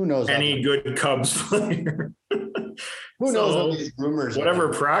 Who knows? any good Cubs player. Who knows all these rumors? Whatever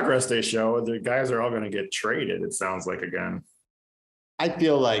progress they show, the guys are all going to get traded, it sounds like again. I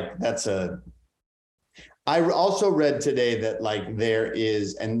feel like I also read today that like there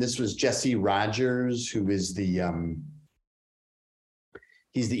is, and this was Jesse Rogers, who is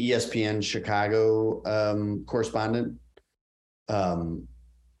he's the ESPN Chicago correspondent.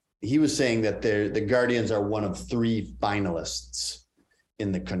 He was saying that the Guardians are one of 3 finalists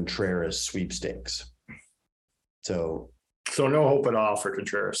in the Contreras sweepstakes. So no hope at all for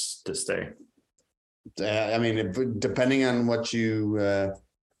Contreras to stay. I mean, depending on what you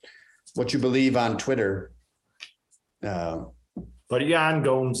believe on Twitter. But Yan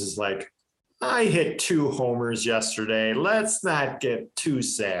Gomes is like, I hit 2 homers yesterday. Let's not get too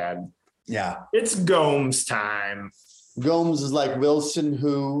sad. Yeah. It's Gomes time. Gomes is like Wilson,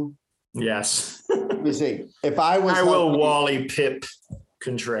 who. Yes. Let me see. If I was. I will Wally Pip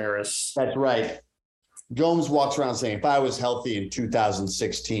Contreras. That's right. Gomes walks around saying, if I was healthy in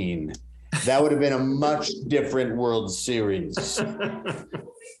 2016, that would have been a much different World Series.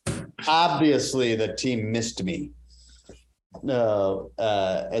 Obviously, the team missed me.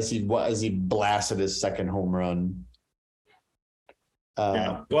 As he blasted his second home run.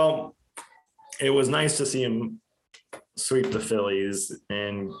 Yeah. Well, it was nice to see him sweep the Phillies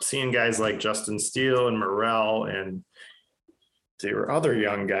and seeing guys like Justin Steele and Morel and their other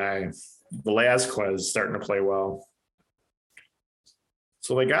young guy, Velazquez, starting to play well.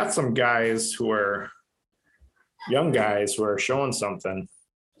 So they got some guys who are young guys who are showing something.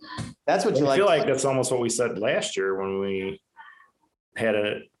 That's what you like. I feel like that's almost what we said last year when we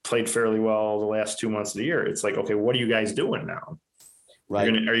played fairly well the last 2 months of the year. It's like, okay, what are you guys doing now? Right.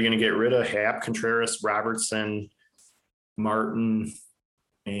 Are you going to get rid of Happ, Contreras, Robertson, Martin,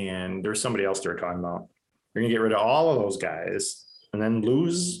 and there's somebody else they're talking about. You're going to get rid of all of those guys and then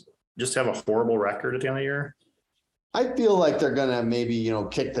just have a horrible record at the end of the year. I feel like they're going to maybe,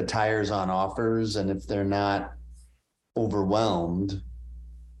 kick the tires on offers. And if they're not overwhelmed,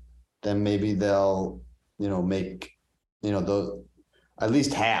 then maybe they'll, make, at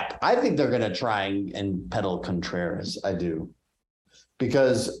least Happ. I think they're going to try and peddle Contreras. I do.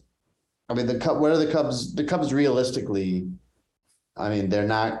 Because, I mean, what are the Cubs? The Cubs realistically, I mean, they're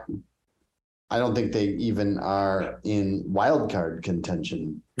not, I don't think they even are in wild card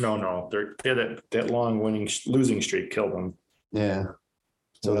contention. No, that long losing streak killed them. Yeah.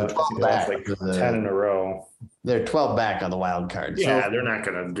 So they're 12 back. Like 10 in a row. They're 12 back on the wild card. Yeah, so they're not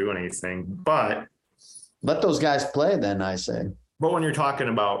going to do anything. But let those guys play then, I say. But when you're talking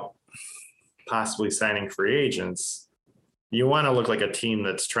about possibly signing free agents, you want to look like a team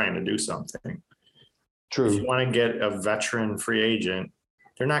that's trying to do something. True. If you want to get a veteran free agent,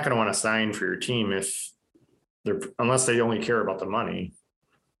 they're not going to want to sign for your team unless they only care about the money.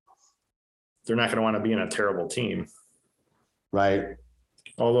 They're not going to want to be in a terrible team. Right.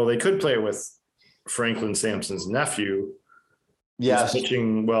 Although they could play with Franklin Sampson's nephew. Yes. He's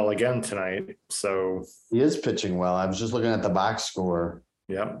pitching well again tonight. So he is pitching well. I was just looking at the box score.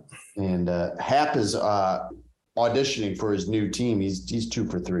 Yep. And Happ is auditioning for his new team. He's 2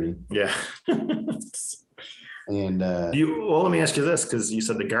 for 3. Yeah. And let me ask you this, because you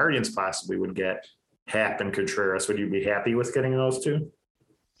said the Guardians possibly would get Happ and Contreras. Would you be happy with getting those two?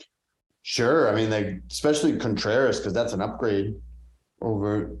 Sure. I mean, especially Contreras, because that's an upgrade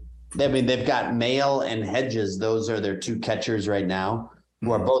over. I mean, they've got Mail and Hedges. Those are their 2 catchers right now,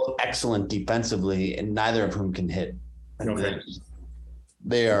 who are both excellent defensively, and neither of whom can hit. Okay.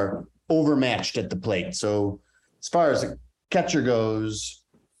 They are overmatched at the plate. So as far as a catcher goes,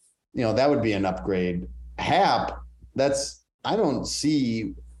 that would be an upgrade. Happ, I don't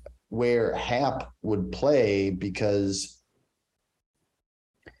see where Happ would play, because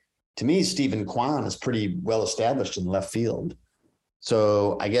to me, Stephen Kwan is pretty well established in left field.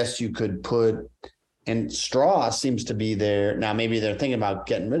 So I guess you could and Straw seems to be there. Now, maybe they're thinking about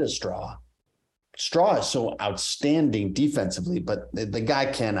getting rid of Straw. Straw is so outstanding defensively, but the guy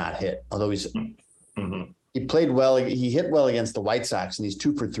cannot hit, although he played well. He hit well against the White Sox, and he's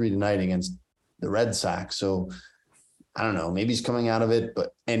 2 for 3 tonight against the Red Sox. So I don't know, maybe he's coming out of it,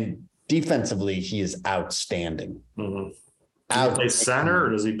 and defensively he is outstanding. Mm-hmm. Does he play center, or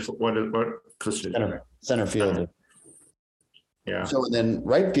does he what position? Center fielder. Yeah. So then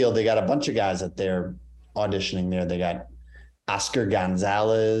right field, they got a bunch of guys at there. auditioning there. They got Oscar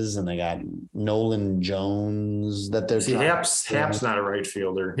Gonzalez and they got Nolan Jones that they're See, trying. Hap's not a right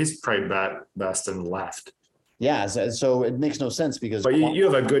fielder. He's probably best in left. Yeah, so it makes no sense because But you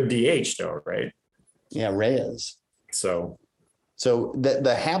have a good DH though, right? yeah, Reyes. So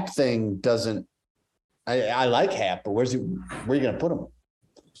The Hap thing doesn't. I like Hap, but where are you going to put him?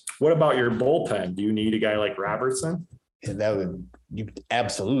 what about your bullpen? Do you need a guy like Robertson? Yeah, you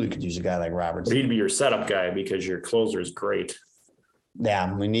absolutely could use a guy like But Robertson. he'd be your setup guy because your closer is great.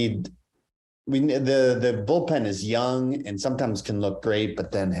 Yeah, we need the bullpen is young and sometimes can look great,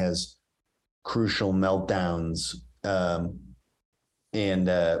 but then has crucial meltdowns.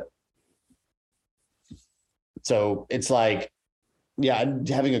 So it's like, yeah,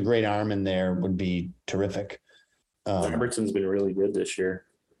 having a great arm in there would be terrific. Robertson's been really good this year.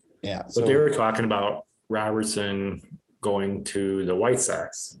 Yeah. But they were talking about Robertson going to the White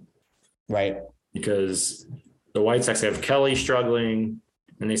Sox. Right. Because the White Sox have Kelly struggling,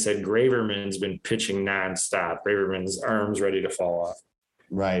 and they said Graverman's been pitching nonstop. Graverman's arm's ready to fall off.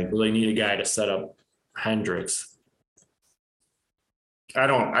 Right. Really need a guy to set up Hendricks.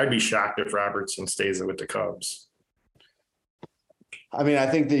 I'd be shocked if Robertson stays with the Cubs. I mean, I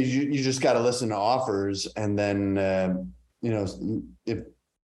think that you just got to listen to offers, and then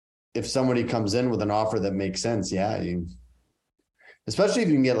if somebody comes in with an offer that makes sense, yeah, especially if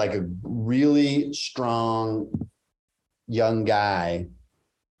you can get like a really strong young guy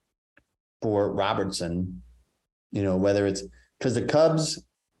for Robertson, whether it's because the Cubs,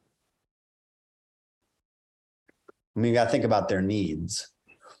 I mean, you got to think about their needs.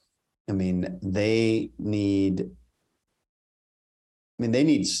 I mean, their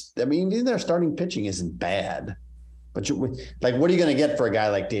starting pitching isn't bad, but what are you going to get for a guy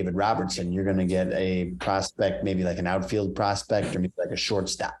like David Robertson? You're going to get a prospect, maybe like an outfield prospect or maybe like a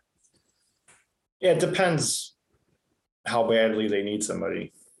shortstop. Yeah, it depends how badly they need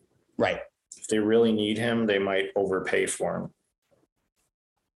somebody. Right. If they really need him, they might overpay for him.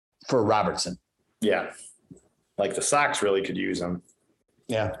 For Robertson. Yeah. Like the Sox really could use him.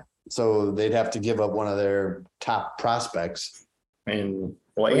 Yeah. So they'd have to give up one of their top prospects. And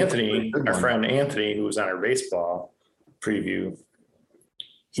Anthony, our friend Anthony, who was on our baseball preview,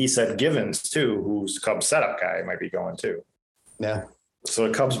 he said Givens too, who's Cubs setup guy, might be going too. Yeah. So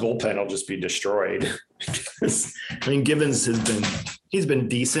the Cubs bullpen will just be destroyed. I mean, Givens he's been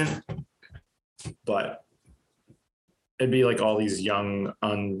decent, but it'd be like all these young,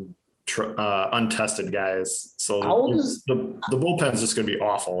 untested guys. So how old is the bullpen's just going to be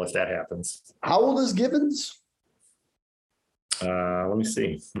awful if that happens. How old is Givens? Let me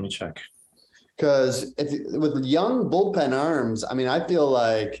see. Let me check. Because with young bullpen arms, I mean, I feel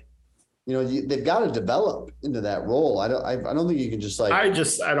like, they've got to develop into that role. I don't think you can just like. I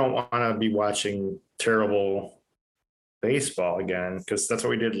don't want to be watching terrible baseball again because that's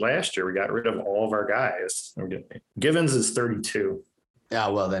what we did last year. We got rid of all of our guys. Givens is 32. Yeah,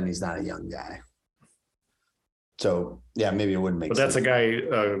 well, then he's not a young guy. So yeah, maybe it wouldn't make but sense. That's a guy.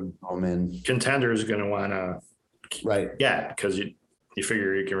 Contender is going to want to. Right. Yeah, because you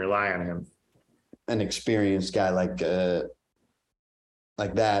figure you can rely on him. An experienced guy like that,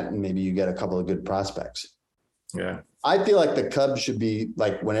 and maybe you get a couple of good prospects. Yeah. I feel like the Cubs should be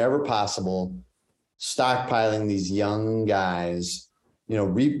like whenever possible stockpiling these young guys,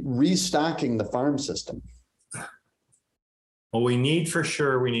 restocking the farm system. Well, I mean,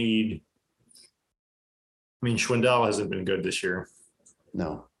 Schwindel hasn't been good this year.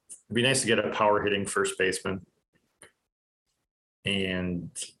 No. It'd be nice to get a power hitting first baseman.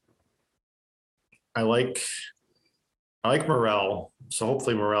 And I like Morel. So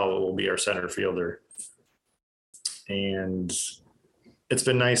hopefully Morel will be our center fielder. And it's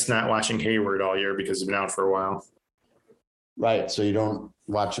been nice not watching Hayward all year because he's been out for a while. Right. So you don't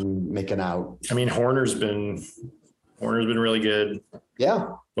watch him making out. I mean, Horner's been really good. Yeah.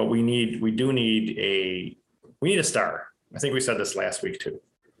 But we need a star. I think we said this last week too.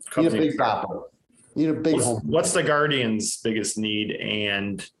 Need a big bopper. Need a big home. What's the Guardians' biggest need?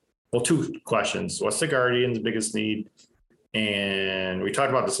 And two questions. What's the Guardians' biggest need? And we talked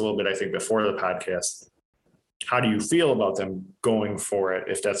about this a little bit, I think, before the podcast. How do you feel about them going for it?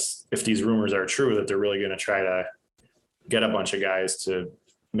 If these rumors are true that they're really going to try to get a bunch of guys to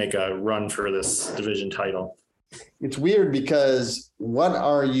make a run for this division title. It's weird because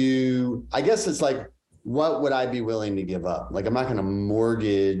I guess it's like, what would I be willing to give up? Like, I'm not going to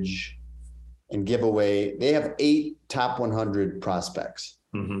mortgage and give away. They have 8 top 100 prospects.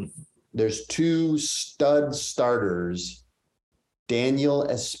 Mm-hmm. There's 2 stud starters, Daniel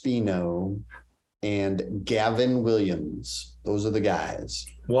Espino and Gavin Williams. Those are the guys.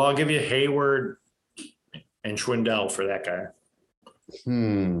 Well, I'll give you Hayward and Schwindel for that guy.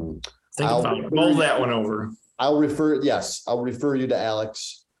 I'll Mull that one over. I'll refer you to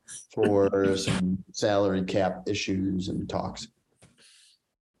Alex for some salary cap issues and talks.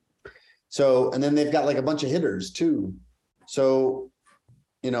 So, and then they've got like a bunch of hitters too. So,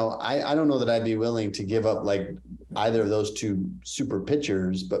 I don't know that I'd be willing to give up like either of those two super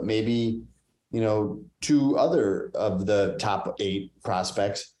pitchers, but maybe, two other of the top 8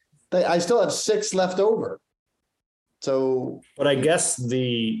 prospects. I still have 6 left over. So, but I guess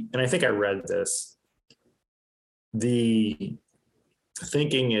and I think I read this, the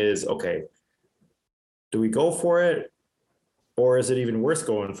thinking is, okay, do we go for it? Or is it even worth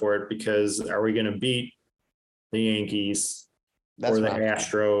going for it? Because are we going to beat the Yankees or the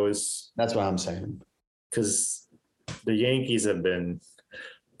Astros? That's what I'm saying. Because the Yankees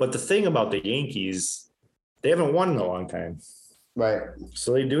but the thing about the Yankees, they haven't won in a long time. Right.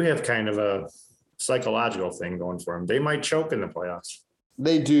 So they do have kind of a psychological thing going for them. They might choke in the playoffs.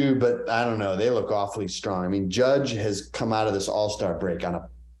 They do, but I don't know. They look awfully strong. I mean, Judge has come out of this All-Star break on a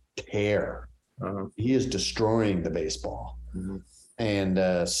tear. He is destroying the baseball. Mm-hmm.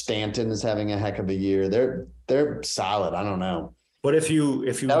 And Stanton is having a heck of a year. They're solid. I don't know. But if you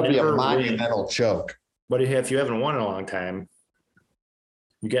that would be a monumental choke. But if you haven't won in a long time,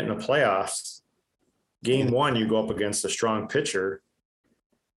 you get in the playoffs. Game 1, you go up against a strong pitcher.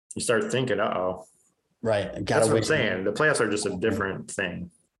 You start thinking, uh-oh. Right. That's what I'm saying. The playoffs are just a different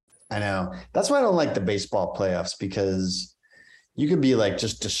thing. I know. That's why I don't like the baseball playoffs, because you could be like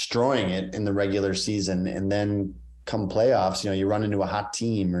just destroying it in the regular season, and then come playoffs, you run into a hot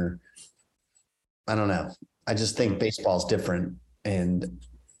team, or I don't know. I just think baseball's different. And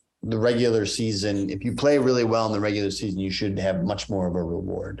the regular season, if you play really well in the regular season, you should have much more of a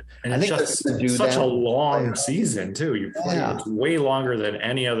reward. And I think it's such a long season too. You play it's way longer than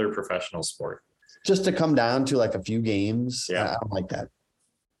any other professional sport. Just to come down to like a few games. Yeah. I don't like that.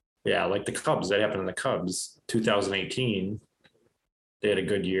 Yeah. Like the Cubs, that happened in the Cubs, 2018. They had a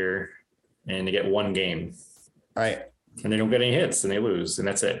good year and they get 1 game. Right. And they don't get any hits and they lose, and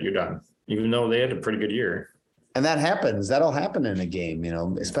that's it. You're done. Even though they had a pretty good year. And that happens. That'll happen in a game,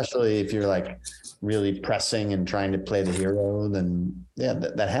 especially if you're like really pressing and trying to play the hero, then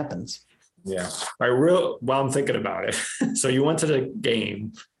that happens. Yeah. While I'm thinking about it. So you went to the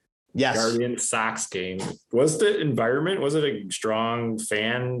game. Yes. Guardians Sox game. Was the environment, was it a strong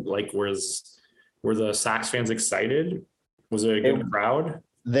fan? Like were the Sox fans excited? Was it a good crowd?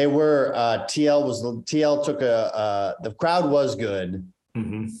 They were. TL took the crowd was good.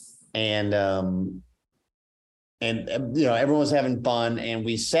 Mm-hmm. And everyone was having fun, and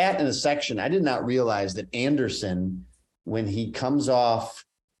we sat in a section. I did not realize that Anderson, when he comes off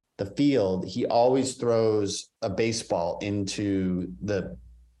the field, he always throws a baseball into the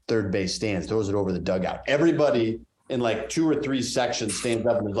third base stands, throws it over the dugout. Everybody in like 2 or 3 sections stands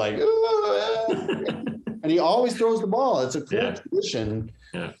up and is like, and he always throws the ball. It's a cool tradition.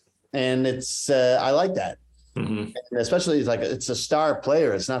 Yeah. And it's, I like that. Mm-hmm. And especially it's a star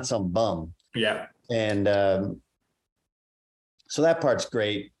player. It's not some bum. Yeah. And, so that part's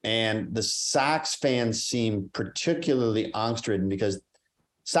great. And the Sox fans seem particularly angst-ridden because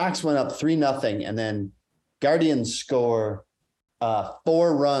Sox went up 3-0, and then Guardians score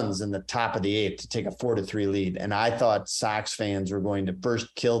 4 runs in the top of the 8th to take a 4-3 lead. And I thought Sox fans were going to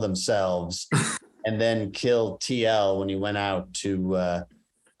first kill themselves and then kill TL when he went out to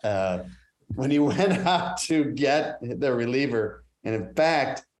get the reliever. And in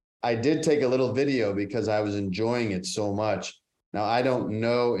fact, I did take a little video because I was enjoying it so much. Now, I don't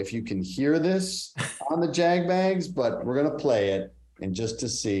know if you can hear this on the JagBags, but we're going to play it, and just to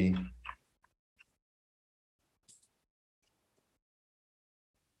see.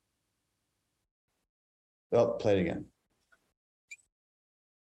 Oh, play it again.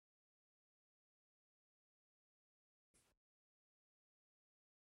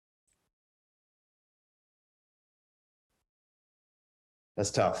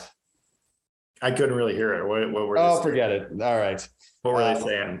 That's tough. I couldn't really hear it. What were they forget it. All right. What were they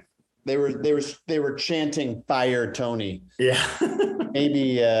saying? They were chanting "Fire Tony." Yeah.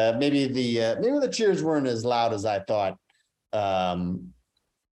 maybe the cheers weren't as loud as I thought. I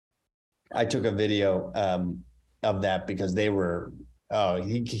took a video of that because they were. Oh,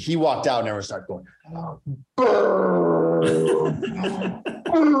 he walked out and everyone started going.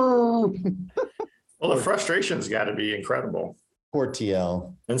 Well, the frustration's got to be incredible. Poor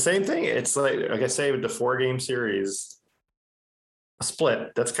TL. And same thing. It's like I say, with the 4-game series, a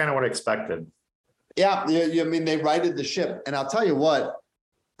split. That's kind of what I expected. Yeah, I mean, they righted the ship, and I'll tell you what,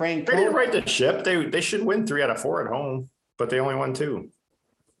 Frank. They didn't right the ship. They should win 3 out of 4 at home, but they only won 2.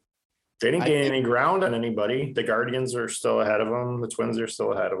 They didn't I gain think- any ground on anybody. The Guardians are still ahead of them. The Twins are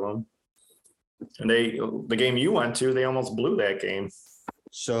still ahead of them. And the game you went to, they almost blew that game.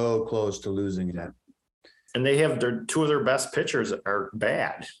 So close to losing it. And they have two of their best pitchers are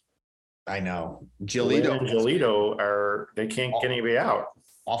bad. I know. Lynn and Giolito, they can't get anybody out.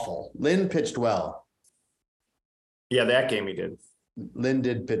 awful. Lynn pitched well. Yeah, that game he did. Lynn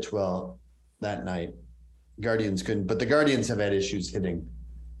did pitch well that night. Guardians couldn't, but the Guardians have had issues hitting.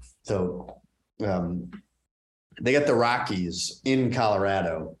 So they got the Rockies in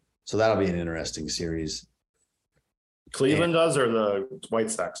Colorado. So that'll be an interesting series. Cleveland does or the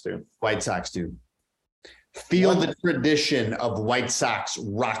White Sox do? White Sox do. Feel the tradition of White Sox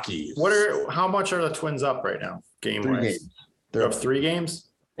Rockies. How much are the Twins up right now? Game 3 wise. games. They're up 3 games?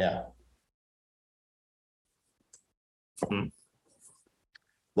 Yeah. Hmm.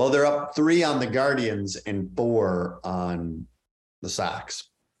 Well, they're up 3 on the Guardians and 4 on the Sox.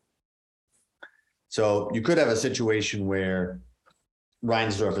 So you could have a situation where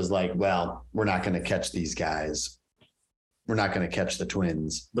Reinsdorf is like, well, we're not going to catch these guys. We're not going to catch the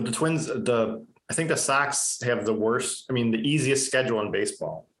Twins. But the Twins, I think the Sox have the easiest schedule in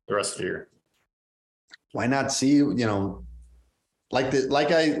baseball the rest of the year. Why not see, like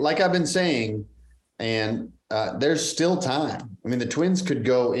I've been saying, and there's still time. I mean, the Twins could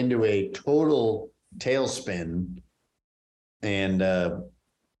go into a total tailspin, and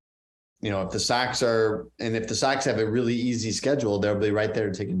if the Sox have a really easy schedule, they'll be right there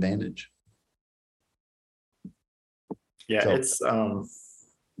to take advantage. Yeah,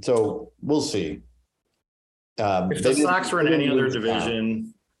 So we'll see. If the Sox were in any other division,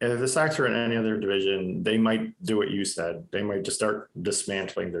 they might do what you said. They might just start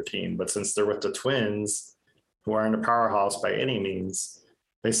dismantling their team. But since they're with the Twins, who aren't a powerhouse by any means,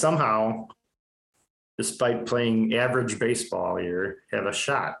 they somehow, despite playing average baseball here, have a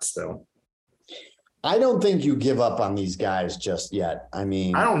shot still. I don't think you give up on these guys just yet. I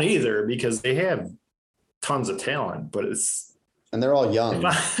mean, I don't either, because they have tons of talent, but and they're all young.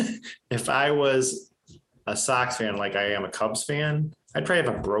 If I was a Sox fan like I am a Cubs fan, I'd probably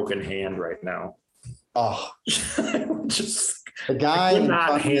have a broken hand right now. Oh, Just the guy I could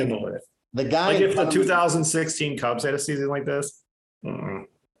not handle it. The guy, like if the 2016 Cubs had a season like this.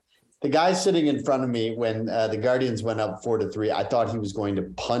 The guy sitting in front of me when the Guardians went up 4-3, I thought he was going to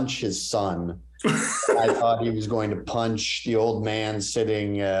punch his son. I thought he was going to punch the old man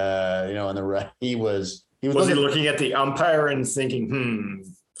sitting, on the right. He was looking at the umpire and thinking,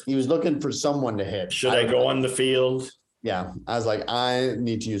 He was looking for someone to hit. Should I go on the field? Yeah, I was like, I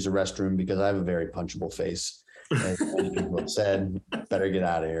need to use the restroom because I have a very punchable face. As many people have said, better get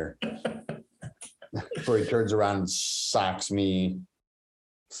out of here. Before he turns around and socks me.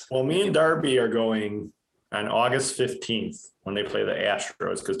 Well, me and Darby are going on August 15th when they play the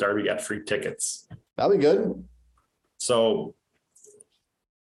Astros because Darby got free tickets. That'll be good. So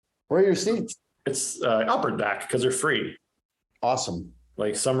where are your seats? It's upper deck because they're free. Awesome.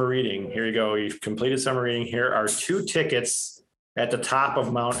 Like summer reading. Here you go. You've completed summer reading. Here are 2 tickets at the top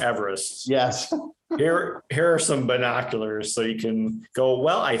of Mount Everest. Yes. Here are some binoculars so you can go,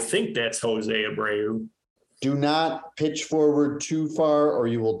 well, I think that's Jose Abreu. Do not pitch forward too far or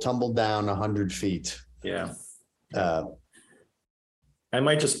you will tumble down 100 feet. Yeah. I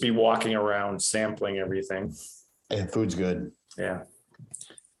might just be walking around sampling everything. And food's good. Yeah.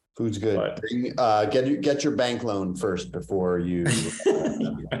 Food's good. But, get your bank loan first before you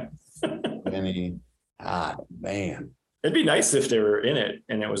man. It'd be nice if they were in it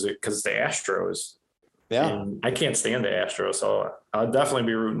and it was because it's the Astros. Yeah. And I can't stand the Astros, so I'll definitely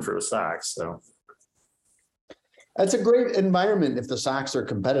be rooting for the Sox. So that's a great environment if the Sox are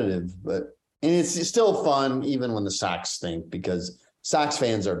competitive, and it's still fun even when the Sox stink because Sox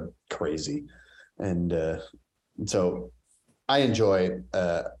fans are crazy. And so I enjoy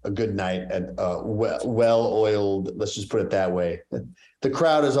a good night at well-oiled, let's just put it that way. The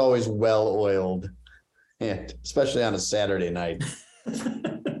crowd is always well-oiled, and especially on a Saturday night.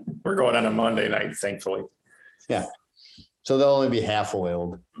 We're going on a Monday night, thankfully. Yeah. So they'll only be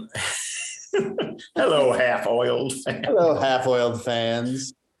half-oiled. Hello, half-oiled. Hello, half-oiled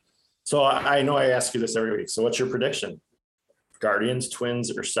fans. So I know I ask you this every week. So what's your prediction? Guardians,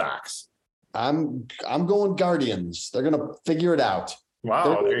 Twins, or Sox? I'm going Guardians. They're going to figure it out.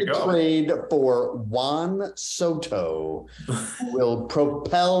 Wow, there you go. Trade for Juan Soto will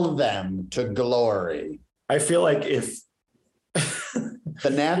propel them to glory. I feel like if The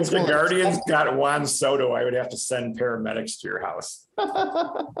Nats the Guardians got Juan Soto, I would have to send paramedics to your house.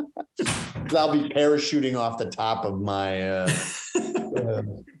 I'll be parachuting off the top of my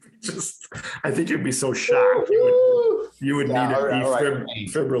Just, I think you'd be so shocked. You would Yeah, need all a right.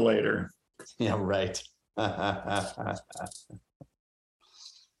 defibrillator. Yeah, right. But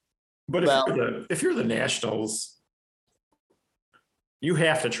Well, if you're the Nationals, you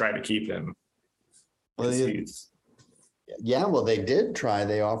have to try to keep him. well, 'Cause yeah, he's- yeah, well, they did try.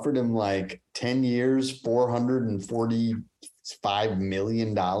 They offered him like 10 years, $445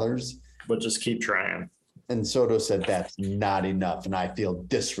 million. but just keep trying. And Soto said, that's not enough. And I feel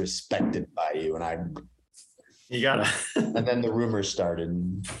disrespected by you. You gotta and then the rumors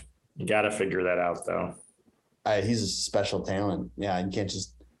started. you gotta figure that out though. He's a special talent. Yeah. You can't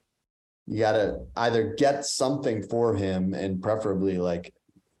just, you gotta either get something for him and preferably like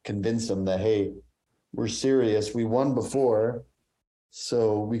convince him that, hey, we're serious. We won before,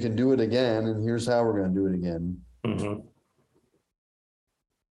 so we can do it again. And here's how we're going to do it again. Mhm.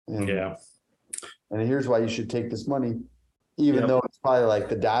 And, Yeah. And here's why you should take this money, even Yep. though it's probably like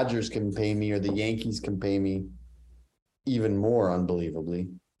the Dodgers can pay me or the Yankees can pay me even more unbelievably.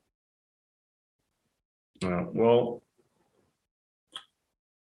 Well,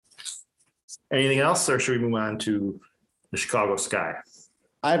 anything else, or should we move on to the Chicago Sky?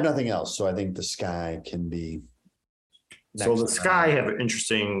 I have nothing else, so I think the Sky can be. So the next. Sky have an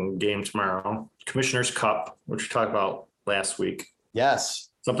interesting game tomorrow. Commissioner's Cup, which we talked about last week. Yes.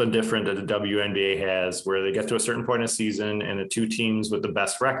 Something different that the WNBA has, where they get to a certain point in the season and the two teams with the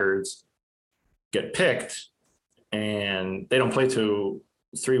best records get picked, and they don't play till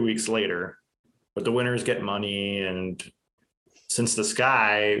 3 weeks later, but the winners get money. And since the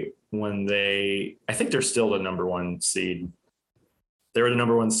Sky, I think they're still the number one seed. They were the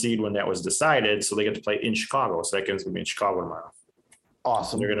number one seed when that was decided, so they get to play in Chicago. So that game's gonna be in Chicago tomorrow.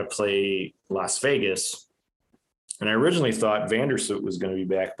 Awesome. They're gonna play Las Vegas. And I originally thought Vandersloot was going to be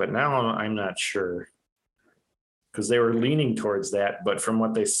back, but now I'm not sure, because they were leaning towards that. But from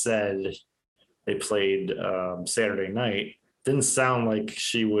what they said, they played Saturday night. Didn't sound like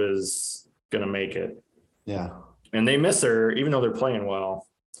she was going to make it. Yeah. And they miss her, even though they're playing well.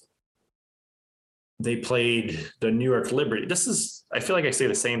 They played the New York Liberty. I feel like I say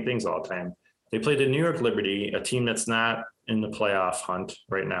the same things all the time. They played the New York Liberty, a team that's not in the playoff hunt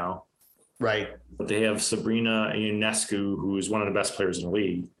right now. Right. But they have Sabrina Ionescu, who is one of the best players in the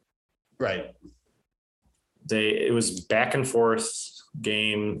league. Right. It was back and forth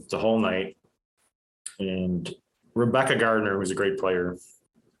game the whole night. And Rebecca Gardner was a great player.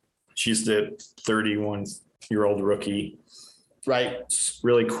 She's the 31-year-old rookie. Right.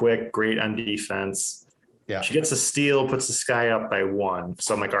 Really quick, great on defense. Yeah. She gets a steal, puts the Sky up by 1.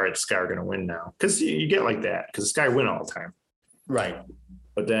 So I'm like, all right, the Sky are going to win now. Because you get like that, because the Sky win all the time. Right.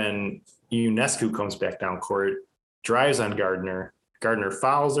 But then Ionescu comes back down court, drives on Gardner. Gardner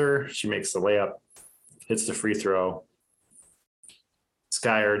fouls her. She makes the layup, hits the free throw.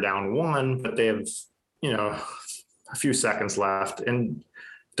 Sky are down 1, but they have, a few seconds left. And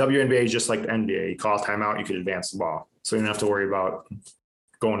WNBA is just like the NBA. You call a timeout, you could advance the ball. So you don't have to worry about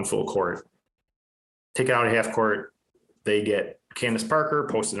going full court. Take it out of half court. They get Candace Parker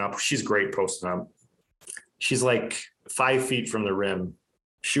posting up. She's great posting up. She's like 5 feet from the rim.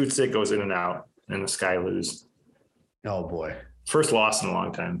 Shoots it, goes in and out, and the Sky lose. Oh boy. First loss in a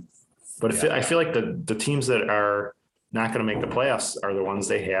long time. But I feel like the teams that are not going to make the playoffs are the ones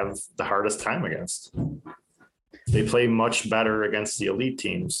they have the hardest time against. They play much better against the elite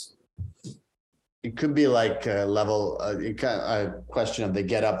teams. It could be like a question of they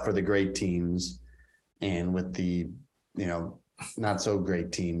get up for the great teams, and with the, not so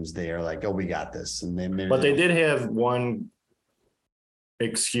great teams, they are like, oh, we got this. And then But they did have one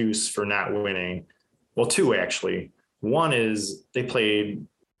excuse for not winning. Well, 2 actually. One is they played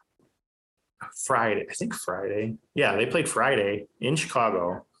Friday. Yeah, they played Friday in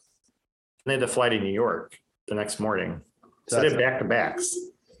Chicago. And they had to fly to New York the next morning. So they had back-to-backs.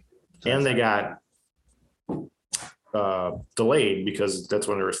 And they got delayed because that's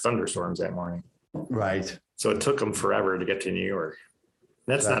when there were thunderstorms that morning. Right. So it took them forever to get to New York.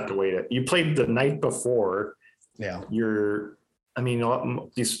 That's not the way you played the night before. Yeah.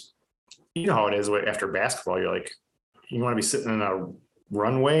 These, how it is after basketball, you're like, you want to be sitting in a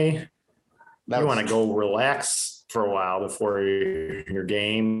runway. You want to go relax for a while before your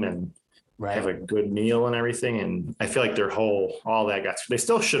game and have a good meal and everything. And I feel like they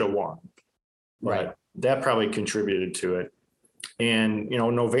still should have won. Right. That probably contributed to it. And,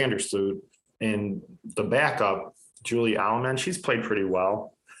 no Vandersloot, and the backup, Julie Alman, she's played pretty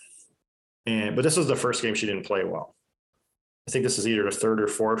well. But this was the first game she didn't play well. I think this is either the 3rd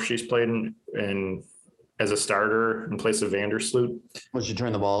or 4th she's played in as a starter in place of Vandersloot. Would she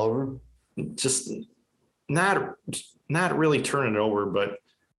turn the ball over? Just not really turning it over, but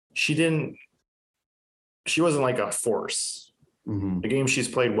she wasn't like a force. Mhm. The game she's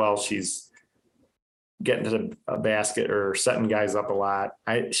played well, she's getting to a basket or setting guys up a lot.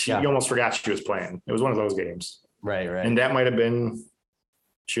 You almost forgot she was playing. It was one of those games. Right. And that might have been,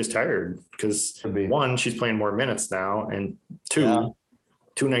 she was tired because Could be. one, she's playing more minutes now, and two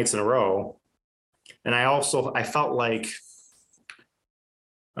nights in a row. And I felt like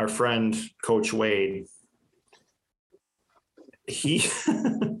our friend Coach Wade, he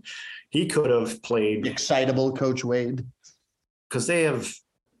he could have played, Excitable Coach Wade. because they have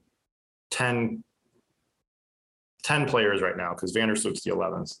 10 players right now, because Vandersloot's the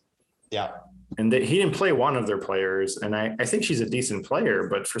 11th. Yeah. And he didn't play one of their players. And I think she's a decent player,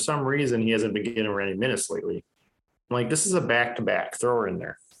 but for some reason he hasn't been getting her any minutes lately. I'm like, this is a back-to-back, throw her in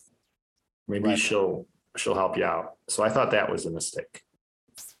there. Maybe Right. she'll help you out. So I thought that was a mistake.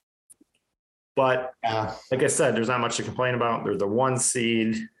 But like I said, there's not much to complain about. They're the 1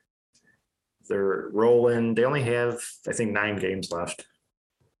 seed. They're rolling. They only have, I think, 9 games left.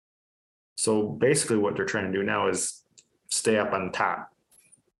 So basically what they're trying to do now is stay up on top.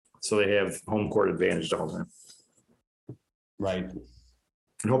 So they have home court advantage the whole time. Right.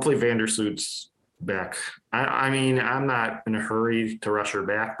 And hopefully Vandersloot's back. I mean, I'm not in a hurry to rush her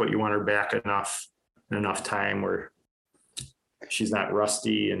back, but you want her back enough time where she's not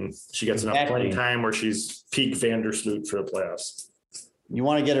rusty and she gets enough playing time where she's peak Vandersloot for the playoffs. You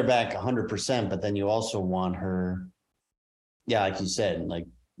want to get her back 100%, but then you also want her, like you said, like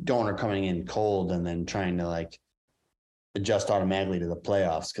don't want her coming in cold and then trying to like adjust automatically to the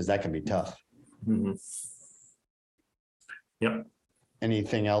playoffs, because that can be tough. Mm-hmm. Yep.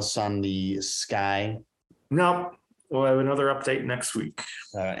 Anything else on the Sky? No, we'll have another update next week.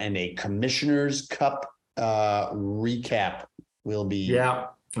 And a Commissioner's Cup recap will be. Yeah,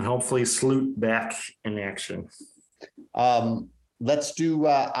 and hopefully Sloot back in action. Let's do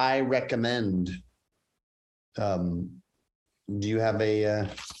I recommend. Do you have a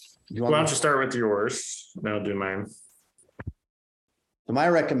Why don't you start with yours? Then I'll do mine. So my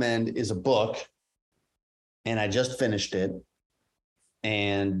recommend is a book, and I just finished it.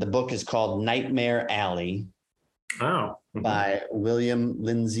 And the book is called Nightmare Alley by William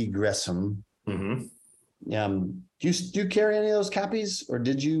Lindsay Gresham. Mm-hmm. Do you carry any of those copies, or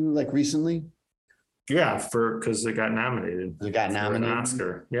did you like recently? Yeah, because it got nominated. It got nominated. For an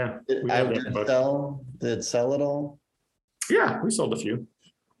Oscar. Yeah. Did it sell at all? Yeah, we sold a few.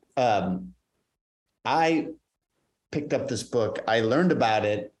 I picked up this book. I learned about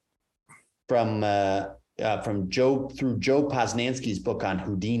it from Joe Posnanski's book on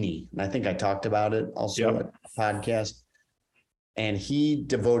Houdini. And I think I talked about it also at the podcast. And he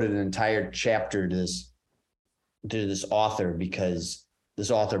devoted an entire chapter to this author, because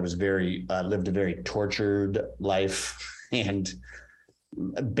this author was lived a very tortured life and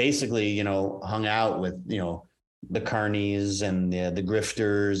basically, hung out with, the carnies and the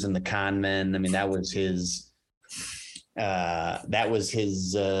grifters and the con men. I mean, that was his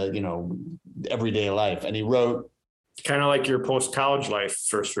everyday life. And he wrote, kind of like your post-college life,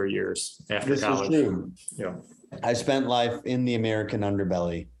 first 4 years after college. Is true. Yeah. I spent life in the American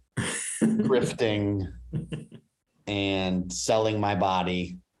underbelly, grifting and selling my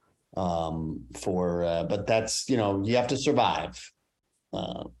body but that's, you have to survive,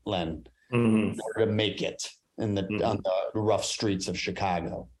 Len, in order to make it on the rough streets of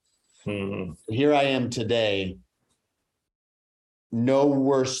Chicago. Mm-hmm. Here I am today, no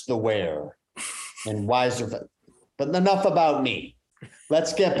worse the wear and wiser, but enough about me.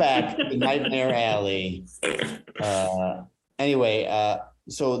 Let's get back to Nightmare Alley.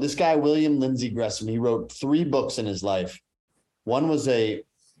 So this guy, William Lindsay Gresham, he wrote 3 books in his life. One was a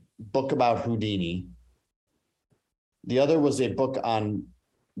book about Houdini. The other was the book on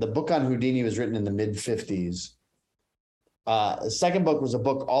Houdini was written in the mid-50s. The second book was a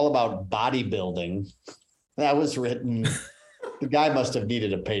book all about bodybuilding. That was written, the guy must have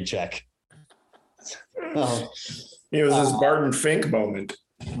needed a paycheck. It was his Barton Fink moment.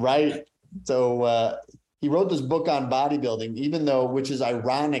 Right. So he wrote this book on bodybuilding, which is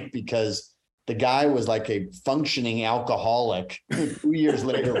ironic because the guy was like a functioning alcoholic. 2 years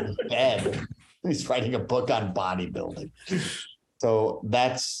later was dead. He's writing a book on bodybuilding. So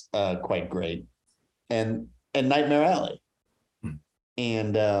that's quite great. And Nightmare Alley.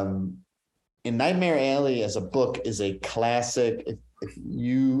 And in Nightmare Alley as a book is a classic. If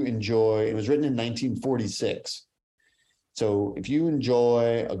you enjoy, it was written in 1946. So if you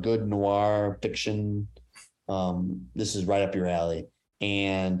enjoy a good noir fiction, this is right up your alley.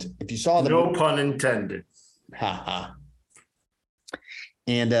 And if you saw no pun intended.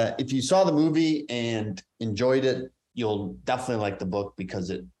 And if you saw the movie and enjoyed it, you'll definitely like the book because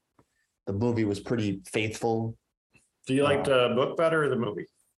it the movie was pretty faithful. Do you like the book better or the movie?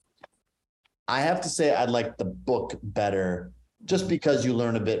 I have to say I like the book better just because you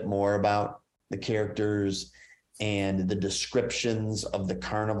learn a bit more about the characters and the descriptions of the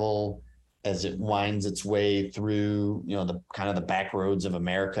carnival as it winds its way through, the kind of the back roads of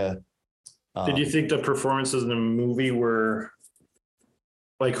America. Did you think the performances in the movie were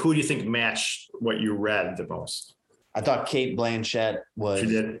like, who do you think matched what you read the most? I thought Cate Blanchett was She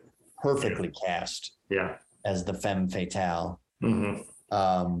did. perfectly cast Yeah. as the femme fatale. Mm-hmm.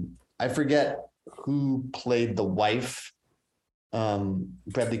 I forget who played the wife.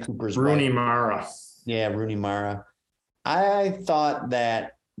 Bradley Cooper's Rooney wife. Mara. Yeah, Rooney Mara. I thought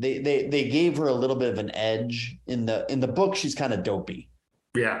that they gave her a little bit of an edge in the book. She's kind of dopey,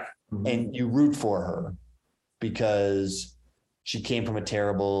 Yeah. and you root for her because she came from a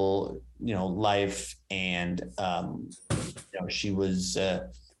terrible, life, and she was,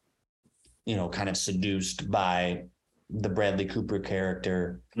 kind of seduced by the Bradley Cooper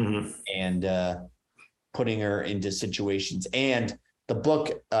character, and putting her into situations. And the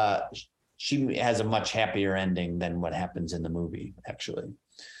book, she has a much happier ending than what happens in the movie, actually.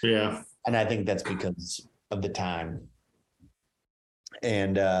 Yeah. And I think that's because of the time.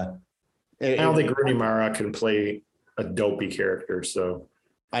 And I don't think Rooney Mara can play a dopey character, so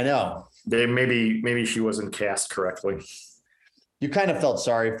I know maybe she wasn't cast correctly. You kind of felt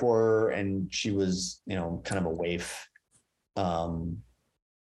sorry for her, and she was, kind of a waif. And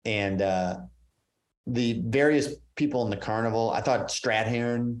the various people in the carnival, I thought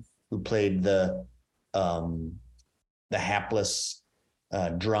Strathairn, who played the hapless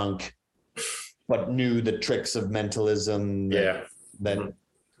drunk, but knew the tricks of mentalism. I thought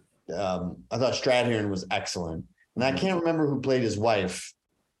Strathairn was excellent, and I can't remember who played his wife.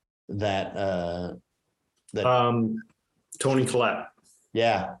 Toni Collette.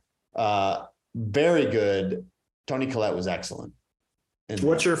 Yeah, very good. Toni Collette was excellent.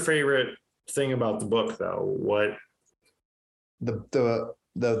 What's your favorite thing about the book, though? What the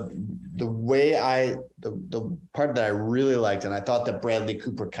way the part that I really liked, and I thought that Bradley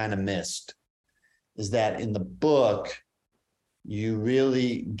Cooper kind of missed, is that in the book you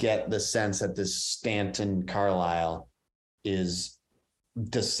really get the sense that this Stanton Carlisle is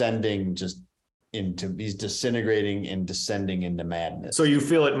descending he's disintegrating and descending into madness. So you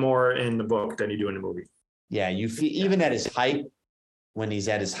feel it more in the book than you do in the movie. Yeah, you feel even at his height, when he's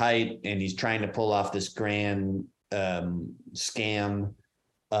at his height and he's trying to pull off this grand scam,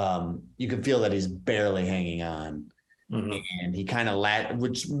 you can feel that he's barely hanging on. And he kind of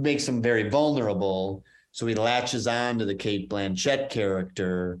which makes him very vulnerable. So he latches on to the Cate Blanchett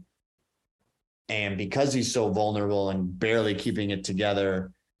character. And because he's so vulnerable and barely keeping it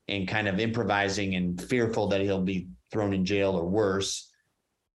together and kind of improvising and fearful that he'll be thrown in jail or worse,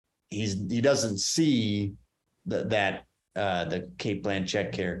 he doesn't see that the Cate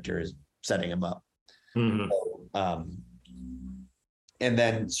Blanchett character is setting him up. And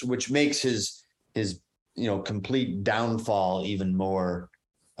then, which makes his complete downfall even more,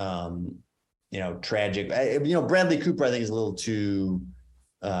 tragic. Bradley Cooper, I think, is a little too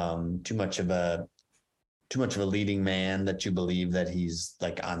much of a leading man, that you believe that he's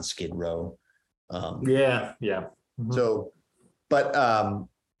like on Skid Row. Yeah. So, but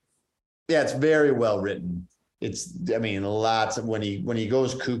it's very well written. Lots of when he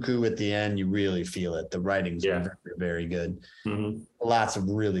goes cuckoo at the end, you really feel it. The writing's very, very good. Lots of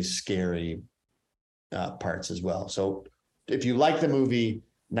really scary parts as well. So if you like the movie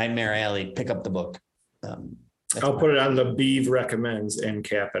Nightmare Alley, pick up the book. I'll put it on the Beeve recommends end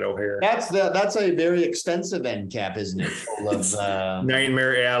cap at O'Hare. That's a very extensive end cap, isn't it? Full of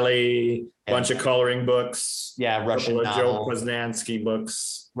Nightmare Alley, bunch of coloring books. Yeah, Russian Joe novels, Poznansky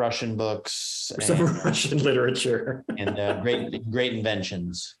books, Russian books, some Russian literature, and great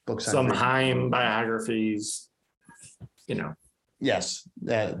inventions. Books. Some Heim biographies. Yes.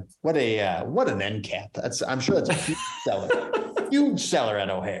 What an end cap. I'm sure that's a huge seller. Huge seller at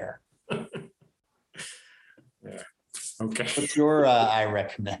O'Hare. Yeah. Okay. What's your I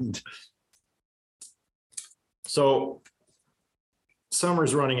recommend? So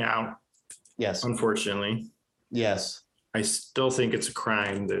summer's running out. Yes. Unfortunately. Yes. I still think it's a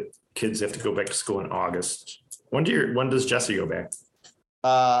crime that kids have to go back to school in August. When does Jesse go back?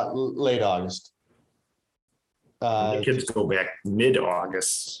 Late August. The kids go back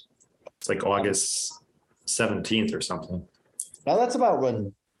mid-August. It's like August 17th or something. Now that's about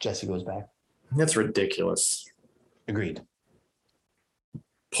when Jesse goes back. That's ridiculous. Agreed.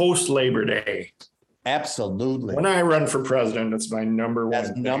 Post Labor Day. Absolutely. When I run for president, that's my number one.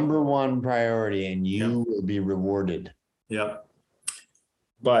 That's number one priority, and you will be rewarded. Yep.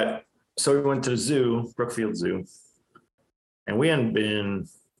 But So we went to the zoo, Brookfield Zoo, and we hadn't been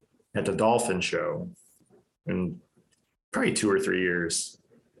at the dolphin show in probably 2 or 3 years.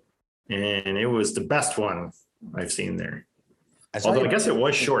 And it was the best one I've seen there. Although I guess it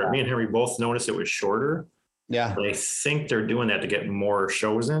was short. Me and Henry both noticed it was shorter. Yeah. But I think they're doing that to get more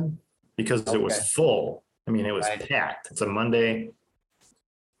shows in because it was full. I mean, it was packed. It's a Monday.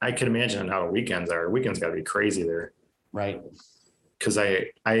 I can imagine how the weekends are. Weekends got to be crazy there. Right. Because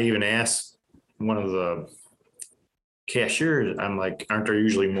I even asked one of the cashiers, I'm like, aren't there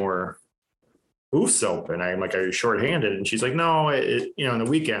usually more booths open? I'm like, are you shorthanded? And she's like, no, on the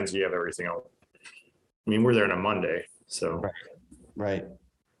weekends you have everything open. I mean, we're there on a Monday, so. Right.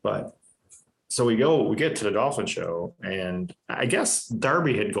 But so we get to the dolphin show, and I guess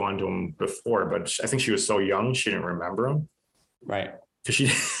Darby had gone to him before, but I think she was so young she didn't remember him. Right. Because she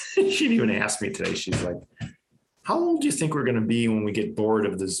didn't even ask me today. She's like, how old do you think we're going to be when we get bored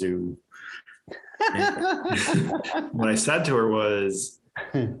of the zoo? What I said to her was,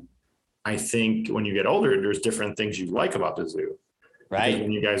 I think when you get older, there's different things you like about the zoo. Right. Because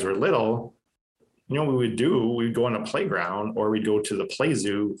when you guys were little, you know what we would do? We'd go on a playground or we'd go to the play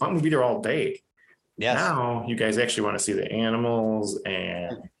zoo. We'd be there all day. Yes. Now you guys actually want to see the animals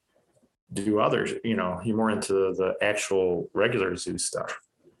and do others, you're more into the actual regular zoo stuff.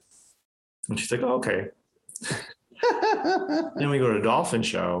 And she's like, oh, okay. Then we go to the dolphin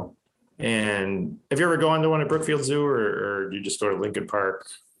show. And have you ever gone to one at Brookfield Zoo or do you just go to Lincoln Park?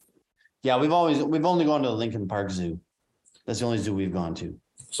 Yeah, we've only gone to the Lincoln Park Zoo. That's the only zoo we've gone to.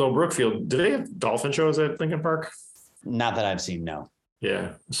 So Brookfield, do they have dolphin shows at Lincoln Park? Not that I've seen, no.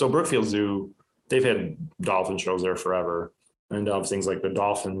 Yeah. So Brookfield Zoo, they've had dolphin shows there forever. And things like the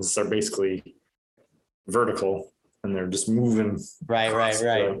dolphins are basically vertical and they're just moving. Right.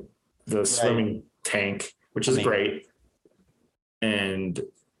 The swimming tank, which is great. And,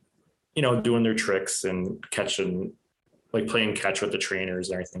 doing their tricks and catching, like playing catch with the trainers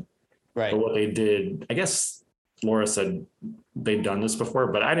and everything. Right. But what they did, I guess Laura said they'd done this before,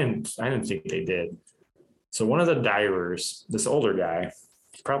 but I didn't think they did. So one of the divers, this older guy,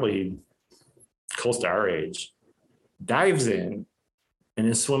 probably close to our age, dives in and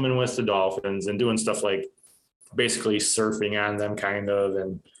is swimming with the dolphins and doing stuff like basically surfing on them kind of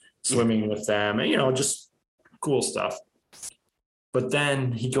and swimming with them and, just cool stuff. But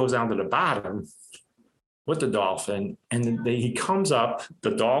then he goes down to the bottom with the dolphin and he comes up,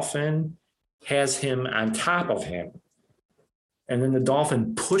 the dolphin has him on top of him. And then the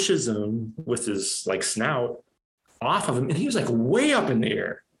dolphin pushes him with his snout off of him. And he was way up in the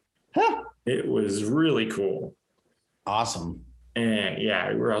air. Huh. It was really cool. Awesome. And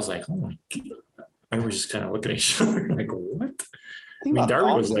I was like, oh my God. I was just kind of looking at each other like, what? I mean,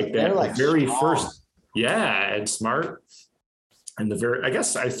 Darby was like that the very first. Yeah, and smart. And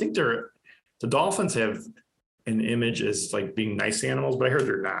I think the dolphins have an image as being nice animals, but I heard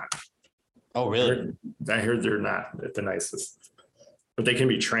they're not. Oh, really? I heard they're not the nicest, but they can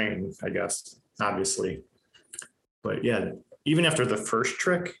be trained, I guess, obviously. But yeah, even after the first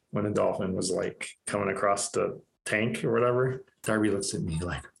trick, when the dolphin was coming across the tank or whatever, Darby looks at me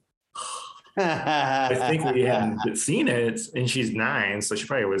like, I think we hadn't seen it, and she's 9, so she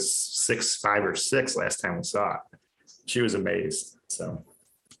probably was 5 or 6 last time we saw it. She was amazed. So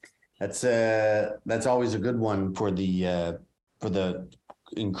that's always a good one for the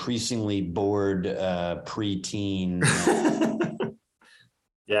increasingly bored preteen.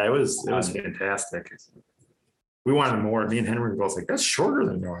 Yeah, it was fantastic. We wanted more. Me and Henry were both like, that's shorter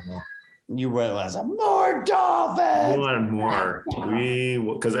than normal. You realize more dolphins. We wanted more.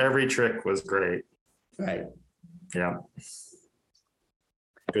 Because every trick was great. Right. Yeah.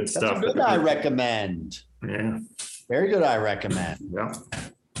 Good stuff. That's good. I recommend. Yeah. Very good. I recommend. Yeah.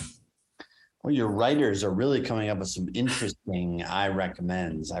 Well, your writers are really coming up with some interesting I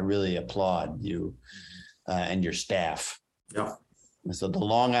recommends. I really applaud you and your staff. Yeah. So the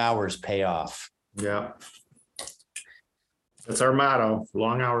long hours pay off. Yeah. That's our motto.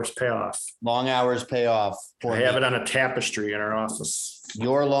 Long hours pay off. Long hours pay off. I have it on a tapestry in our office.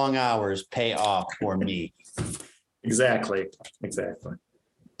 Your long hours pay off for me. Exactly.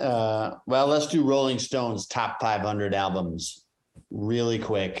 Well, let's do Rolling Stone's top 500 albums really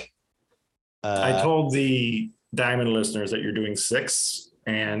quick. I told the Diamond listeners that you're doing 6.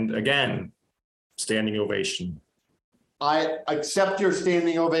 And again, standing ovation. I accept your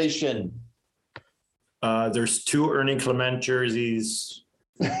standing ovation. There's 2 Ernie Clement jerseys.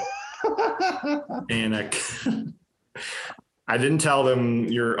 And I didn't tell them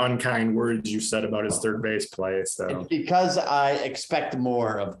your unkind words you said about his third base play. So it's because I expect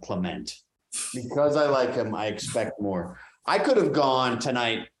more of Clement. Because I like him, I expect more. I could have gone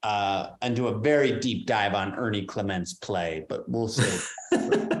tonight into a very deep dive on Ernie Clement's play, but we'll save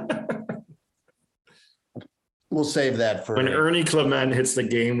that for When Ernie Clement hits the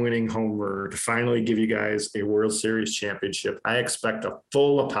game-winning homer to finally give you guys a World Series championship, I expect a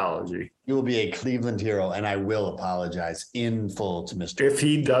full apology. you will be a Cleveland hero, and I will apologize in full to Mr. If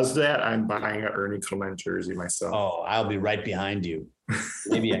he does that, I'm buying an Ernie Clement jersey myself. Oh, I'll be right behind you,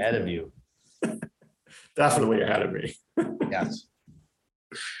 maybe ahead of you. Definitely ahead of me. Yes.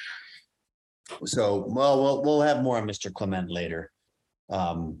 So, well, we'll have more on Mr. Clement later.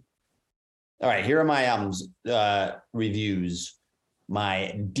 All right, here are my albums reviews,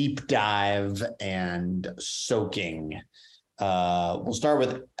 my deep dive and soaking. We'll start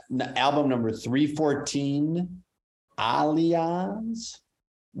with album number 314, Alias,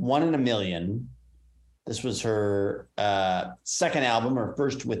 One in a Million. This was her second album, her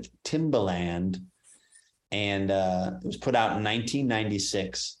first with Timbaland, and it was put out in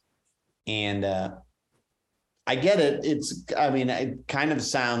 1996. And I get it. It kind of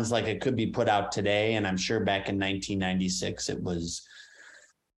sounds like it could be put out today. And I'm sure back in 1996, it was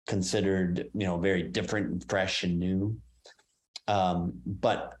considered, very different and fresh and new. And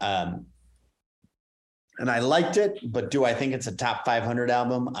I liked it, but do I think it's a top 500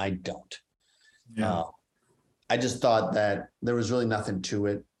 album? I don't. Yeah. I just thought that there was really nothing to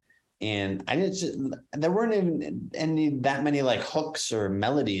it. And there weren't even that many like hooks or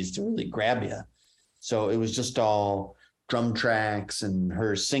melodies to really grab you. So it was just all drum tracks and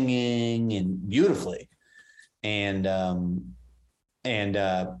her singing and beautifully.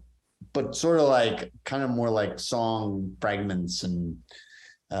 But sort of like kind of more like song fragments and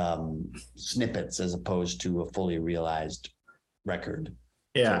snippets as opposed to a fully realized record.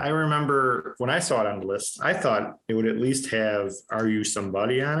 Yeah, I remember when I saw it on the list, I thought it would at least have Are You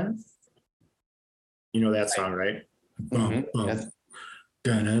Somebody on it? You know that song, right? Mm-hmm.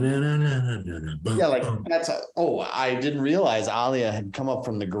 Yeah, like I didn't realize Alia had come up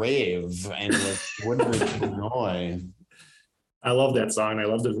from the grave and was Woodbridge, Illinois. I love that song. I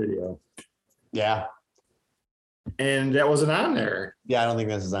love the video. Yeah. And that wasn't on there. Yeah, I don't think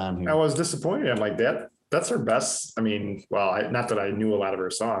this is on here. I was disappointed. I'm like, that's her best. I mean, not that I knew a lot of her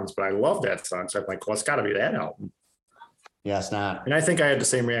songs, but I love that song. So I'm like, well, it's got to be that album. Yeah, it's not. And I think I had the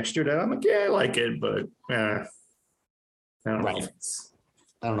same reaction to that. I'm like, yeah, I like it, but I don't know.